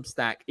on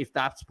Substack if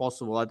that's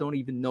possible. I don't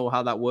even know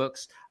how that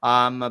works.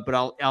 But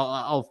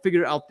I'll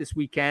figure it out this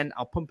weekend.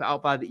 I'll pump it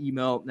out by the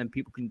email, and then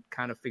people can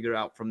kind of figure it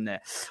out from there.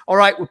 All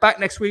right, we're back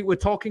next week. We're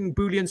talking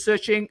Boolean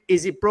searching.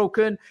 Is it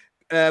broken?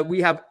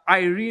 We have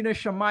Irina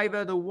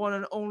Shamaeva, the one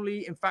and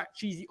only. In fact,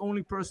 she's the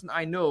only person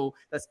I know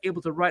that's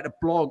able to write a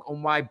blog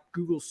on why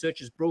Google search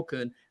is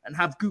broken, and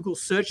have Google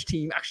search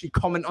team actually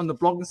comment on the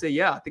blog and say,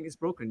 yeah, I think it's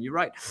broken. You're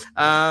right.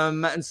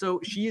 And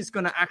so she is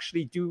going to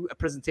actually do a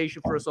presentation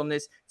for us on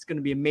this. It's going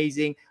to be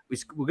amazing.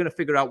 We're going to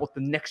figure out what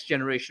the next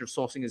generation of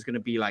sourcing is going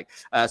to be like.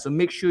 So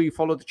make sure you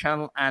follow the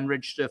channel and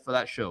register for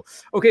that show.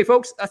 Okay,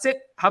 folks, that's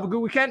it. Have a good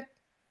weekend.